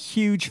astonishing. A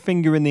huge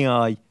finger in the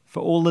eye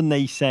for all the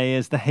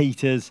naysayers, the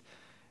haters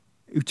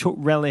who took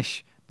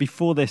relish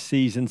before this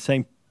season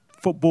saying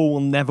football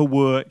will never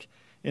work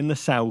in the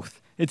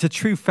South. It's a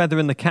true feather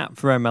in the cap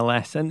for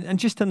MLS and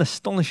just an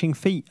astonishing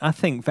feat, I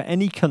think, for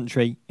any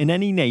country, in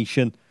any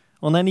nation,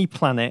 on any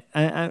planet.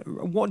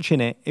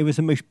 Watching it, it was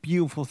the most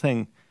beautiful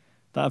thing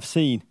that I've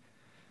seen.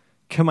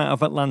 come out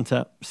of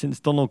Atlanta since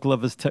Donald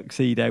Glover's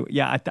tuxedo.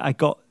 Yeah, I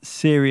got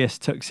serious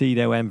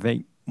tuxedo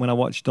envy when I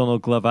watched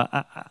Donald Glover.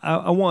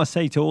 I want to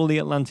say to all the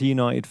Atlanta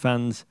United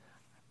fans,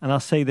 and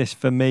I'll say this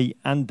for me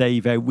and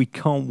Davo, we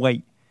can't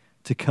wait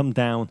to come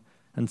down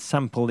and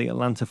sample the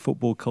Atlanta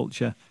football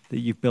culture that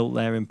you've built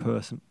there in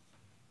person.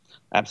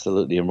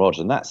 Absolutely, and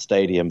Roger, and that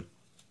stadium,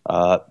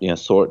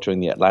 saw it during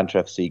the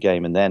Atlanta FC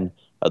game, and then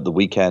at the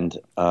weekend,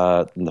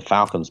 the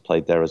Falcons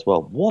played there as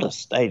well. What a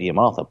stadium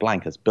Arthur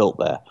Blank has built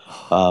there.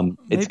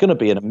 It's going to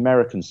be an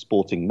American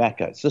sporting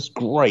mecca. It's just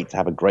great to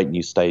have a great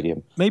new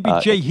stadium. Maybe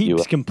Jay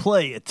Heaps can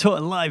play a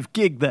live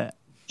gig there.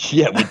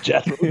 Yeah, with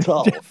Jethro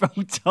Tull. Jethro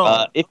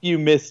Tull. If you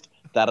missed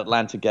that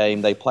Atlanta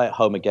game, they play at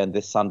home again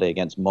this Sunday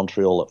against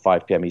Montreal at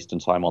 5 p.m. Eastern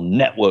Time on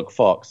Network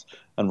Fox.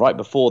 And right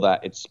before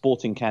that, it's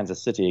Sporting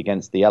Kansas City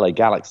against the LA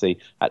Galaxy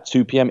at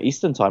 2 p.m.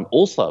 Eastern Time,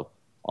 also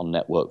on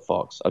Network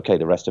Fox. Okay,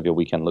 the rest of your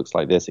weekend looks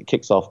like this. It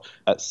kicks off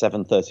at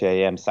 7:30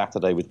 a.m.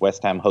 Saturday with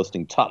West Ham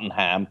hosting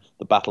Tottenham,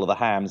 the Battle of the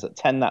Hams, at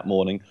 10 that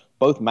morning.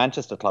 Both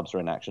Manchester clubs are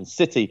in action.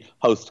 City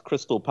host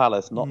Crystal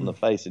Palace, not in the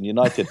face, and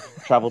United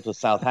travel to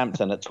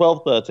Southampton at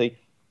 12:30.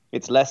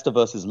 It's Leicester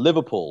versus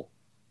Liverpool.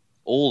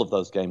 All of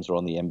those games are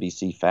on the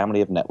NBC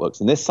family of networks.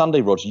 And this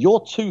Sunday, Roger,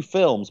 your two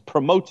films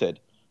promoted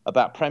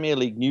about Premier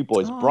League new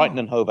boys, Brighton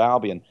and Hove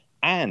Albion,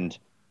 and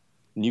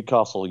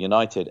Newcastle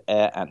United,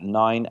 air at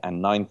 9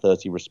 and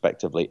 9:30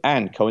 respectively.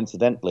 And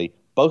coincidentally,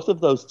 both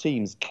of those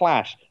teams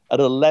clash at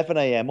 11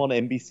 a.m. on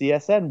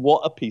NBCSN.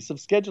 What a piece of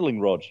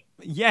scheduling, Rog.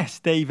 Yes,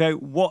 Davo,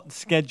 what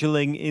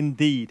scheduling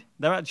indeed.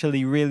 They're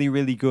actually really,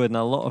 really good, and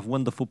a lot of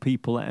wonderful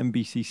people at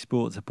NBC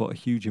Sports have put a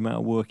huge amount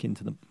of work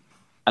into them.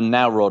 And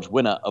now, Rog,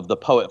 winner of the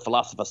Poet,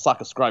 Philosopher,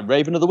 Sucker, Scribe,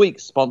 Raven of the Week,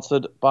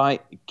 sponsored by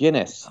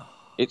Guinness.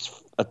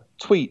 It's a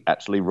tweet,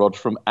 actually, Rog,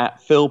 from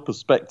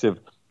 @PhilPerspective.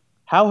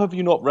 How have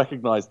you not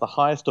recognized the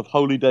highest of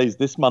holy days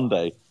this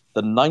Monday,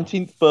 the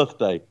 19th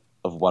birthday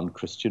of one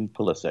Christian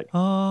Pulisic?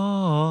 Oh,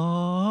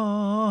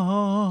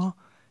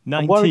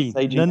 19.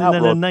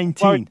 No,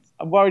 19.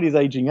 I'm worried he's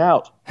aging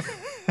out.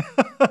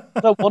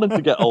 I don't want him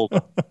to get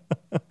older.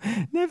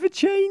 Never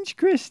change,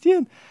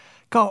 Christian.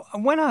 God,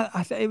 when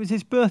it was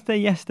his birthday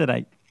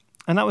yesterday,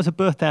 and that was a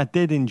birthday I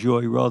did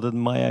enjoy rather than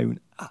my own.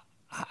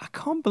 I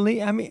can't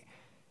believe,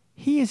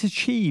 he has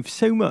achieved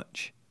so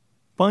much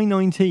by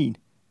 19,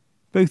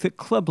 both at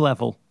club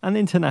level and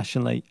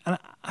internationally. And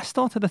I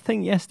started to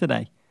think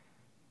yesterday,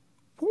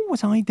 what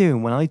was I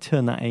doing when I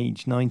turned that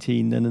age,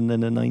 19 and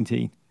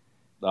 19?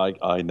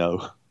 I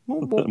know.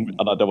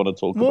 And I don't want to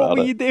talk about it. What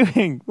were you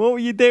doing?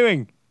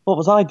 What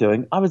was I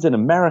doing? I was in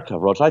America,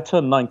 Roger. I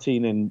turned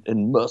 19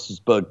 in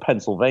Mercersburg,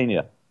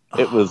 Pennsylvania.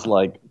 It was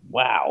like,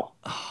 wow.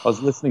 I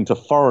was listening to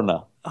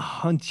Foreigner.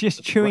 I'm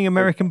just chewing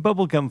American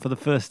bubblegum for the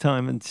first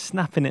time and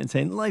snapping it and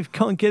saying, life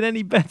can't get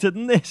any better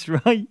than this,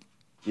 right?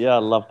 Yeah, I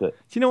loved it.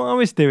 Do you know what I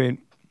was doing?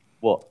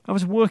 What? I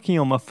was working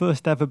on my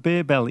first ever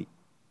beer belly.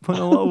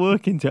 Putting a lot of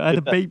work into it. I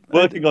had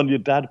working on your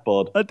dad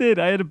bod. I did.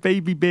 I had a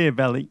baby beer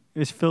belly. It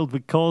was filled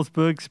with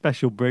Carlsberg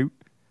Special Brew.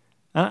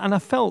 And I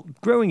felt,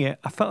 growing it,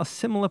 I felt a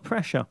similar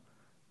pressure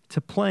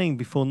to playing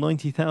before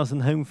 90,000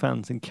 home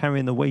fans and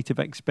carrying the weight of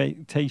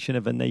expectation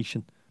of a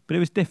nation. But it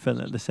was different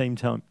at the same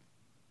time.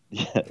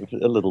 Yeah,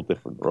 a little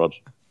different, Rog.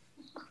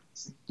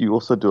 You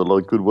also do a lot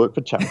of good work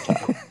for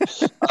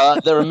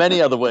Chaptown. There are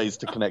many other ways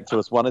to connect to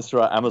us. One is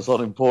through our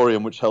Amazon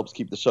Emporium, which helps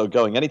keep the show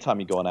going. Anytime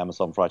you go on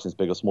Amazon for items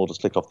big or small,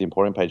 just click off the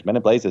Emporium page. Men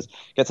in Blazers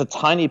gets a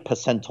tiny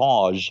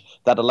percentage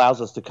that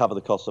allows us to cover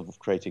the cost of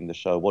creating the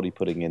show. What are you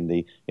putting in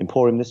the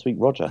Emporium this week,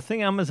 Roger? I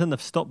think Amazon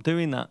have stopped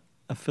doing that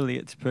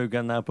affiliates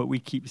program now, but we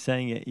keep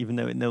saying it even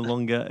though it no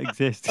longer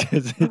exists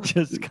because it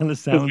just kind of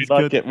sounds we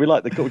like good. It. We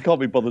like we can't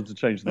be bothered to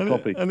change the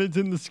copy. And it's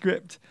in the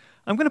script.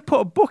 I'm going to put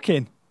a book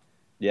in.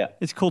 Yeah.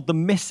 It's called The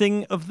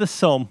Missing of the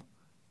Somme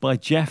by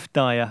Jeff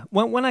Dyer.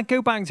 When I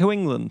go back to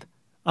England,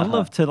 I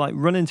love to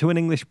run into an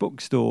English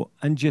bookstore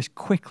and just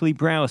quickly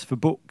browse for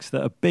books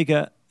that are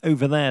bigger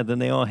over there than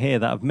they are here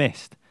that I've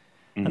missed.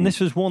 Mm-hmm. And this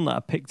was one that I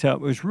picked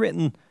up. It was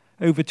written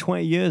over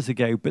 20 years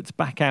ago, but it's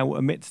back out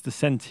amidst the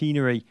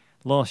centenary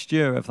last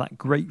year of that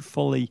great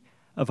folly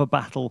of a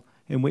battle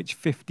in which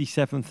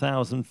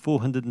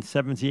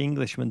 57,470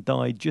 Englishmen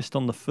died just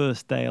on the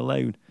first day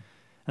alone.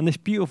 And this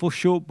beautiful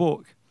short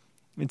book,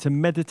 it's a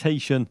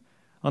meditation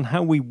on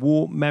how we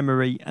warp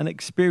memory and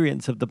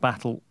experience of the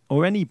battle,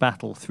 or any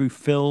battle, through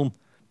film,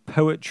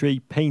 poetry,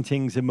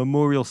 paintings, and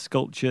memorial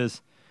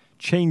sculptures,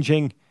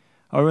 changing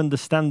our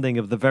understanding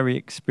of the very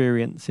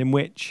experience in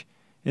which,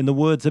 in the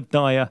words of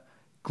Dyer,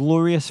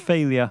 glorious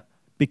failure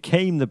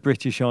became the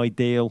British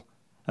ideal,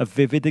 a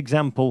vivid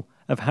example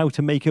of how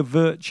to make a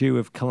virtue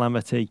of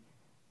calamity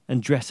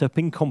and dress up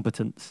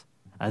incompetence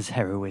as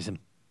heroism.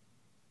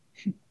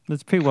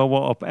 That's pretty well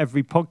what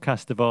every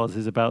podcast of ours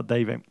is about,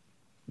 David.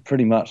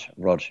 Pretty much,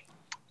 Rog.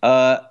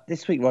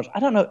 This week, Rog, I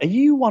don't know, are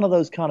you one of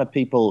those kind of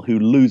people who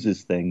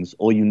loses things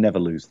or you never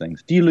lose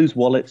things? Do you lose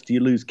wallets? Do you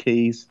lose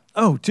keys?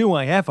 Oh, do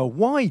I ever?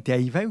 Why,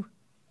 Davo?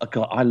 Oh,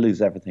 God, I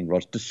lose everything,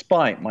 Rog,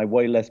 despite my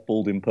way less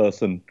bald in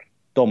person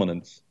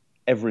dominance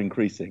ever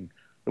increasing.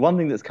 The one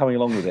thing that's coming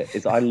along with it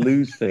is I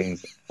lose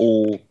things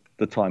all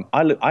the time.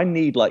 I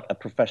need like a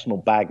professional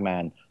bag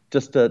man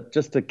just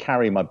to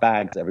carry my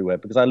bags everywhere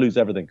because I lose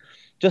everything.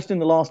 Just in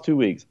the last 2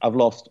 weeks, I've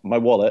lost my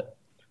wallet.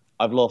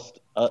 I've lost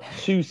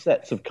 2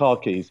 sets of car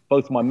keys,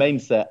 both my main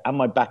set and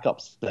my backup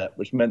set,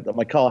 which meant that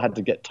my car had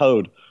to get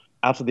towed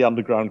out of the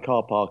underground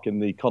car park in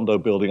the condo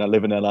building I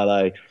live in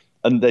LA.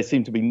 And there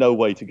seemed to be no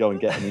way to go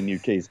and get any new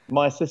keys.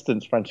 My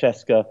assistants,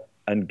 Francesca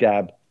and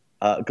Gab,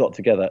 got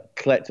together.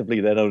 Collectively,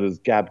 they're known as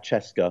Gab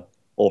Cheska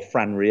or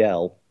Fran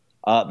Riel.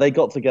 They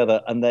got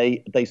together and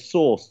they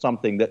saw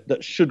something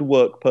that should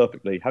work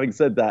perfectly. Having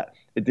said that,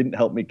 it didn't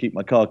help me keep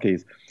my car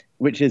keys,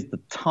 which is the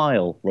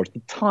tile, Roger.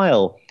 The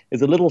tile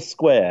is a little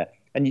square,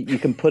 and you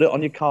can put it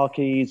on your car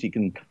keys. You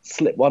can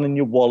slip one in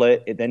your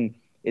wallet. It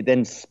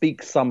then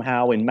speaks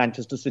somehow in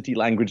Manchester City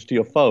language to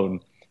your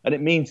phone, and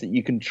it means that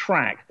you can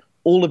track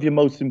all of your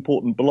most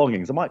important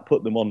belongings. I might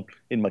put them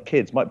in my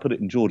kids. Might put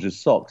it in George's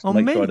socks to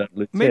make sure I don't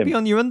lose him. Maybe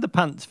on your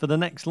underpants for the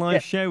next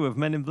live show of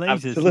Men in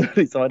Blazers.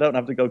 Absolutely, so I don't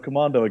have to go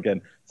commando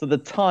again. So the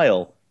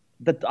tile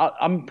that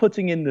I'm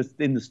putting in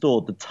the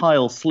store, the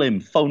Tile Slim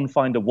phone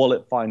finder,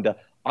 wallet finder,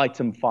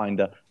 item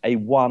finder, a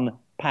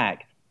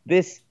 1-pack.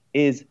 This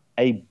is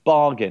a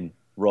bargain,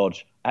 Rog,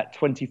 at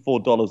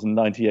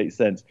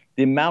 $24.98.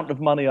 The amount of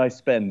money I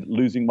spend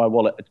losing my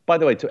wallet. By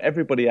the way, to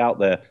everybody out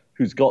there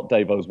who's got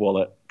Davo's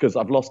wallet, because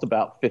I've lost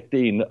about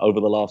 15 over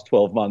the last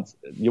 12 months,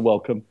 you're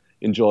welcome.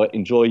 Enjoy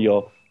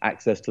your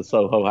access to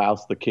Soho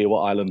House, the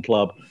Kiawah Island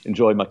Club.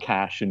 Enjoy my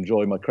cash.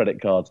 Enjoy my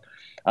credit cards.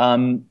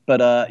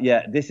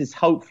 This is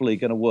hopefully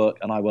going to work,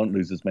 and I won't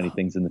lose as many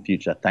things in the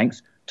future.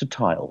 Thanks to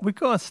Tile. We've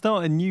got to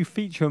start a new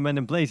feature of Men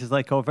in Blazers,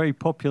 like our very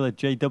popular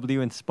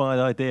JW-inspired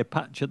idea,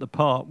 Patch at the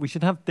Park. We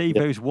should have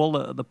Davo's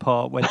wallet at the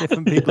park, where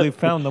different people who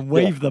found them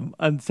wave them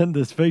and send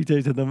us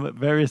photos of them at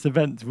various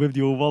events with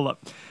your wallet.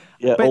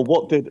 Yeah, but, or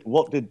what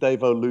did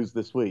Davo lose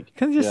this week?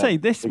 Can I just say,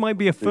 this might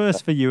be a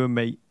first for you and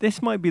me. This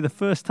might be the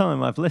first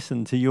time I've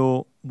listened to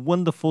your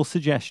wonderful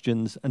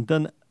suggestions and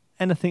done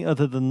anything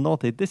other than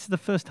nodded. This is the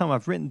first time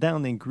I've written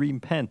down in green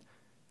pen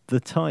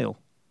the tile.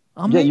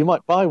 You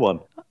might buy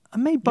one. I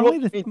may buy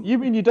You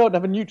mean you don't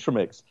have a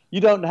Nutrimix? You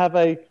don't have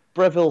a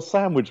Breville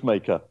sandwich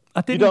maker?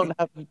 You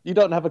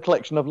don't have a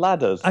collection of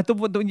ladders?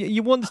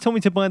 You once told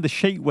me to buy the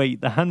shake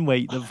weight, the hand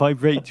weight that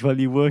vibrates while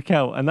you work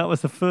out, and that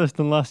was the first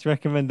and last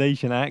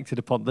recommendation I acted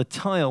upon. The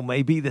tile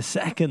may be the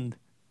second.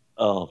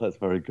 Oh, that's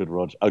very good,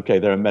 Rog. Okay,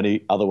 there are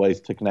many other ways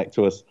to connect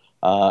to us.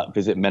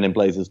 Visit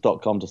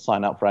meninblazers.com to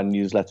sign up for our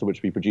newsletter,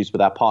 which we produce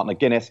with our partner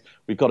Guinness.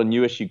 We've got a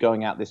new issue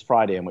going out this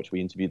Friday in which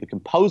we interview the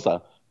composer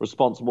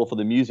responsible for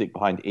the music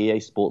behind EA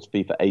Sports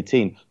FIFA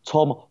 18,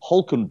 Tom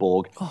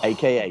Holkenborg,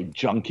 a.k.a.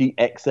 Junkie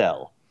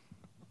XL,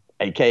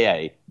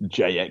 a.k.a.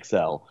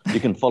 JXL. You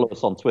can follow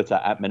us on Twitter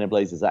at Men in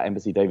Blazers, at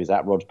Embassy Davies,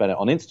 at Rog Bennett,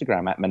 on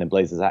Instagram at Men in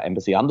Blazers, at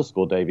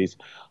Embassy_Davies.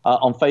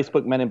 On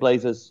Facebook, Men in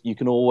Blazers. You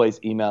can always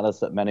email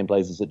us at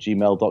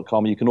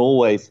meninblazers@gmail.com. You can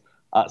always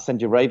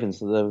send your ravens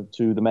to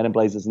the Men in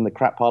Blazers in the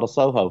crap part of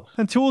Soho.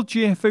 And to all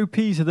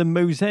GFOPs of the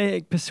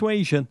Mosaic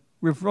Persuasion,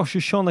 with Rosh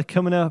Hashanah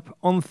coming up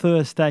on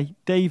Thursday,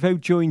 Davo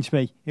joins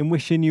me in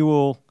wishing you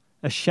all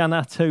a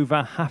Shana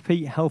Tova,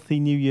 happy, healthy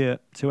New Year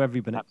to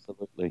everybody.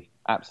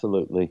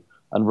 Absolutely.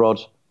 And Rog,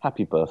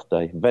 happy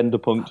birthday.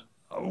 Venderpunkt.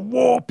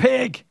 War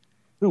pig.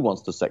 Who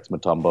wants to sex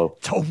Matumbo?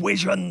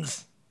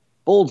 Tuitions.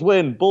 Bulls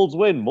win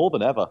more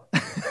than ever.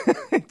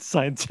 It's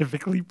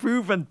scientifically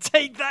proven.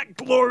 Take that,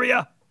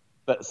 Gloria.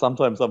 But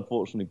sometimes,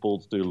 unfortunately,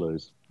 Bulls do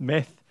lose.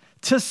 Myth.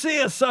 To see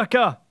a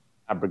sucker.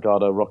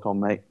 Abrigado, rock on,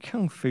 mate.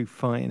 Kung Fu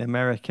fight in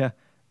America.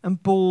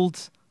 And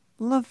Balds,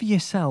 love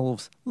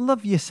yourselves.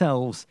 Love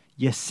yourselves.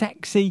 You're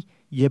sexy.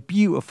 You're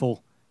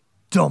beautiful.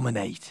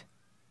 Dominate.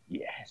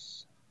 Yes.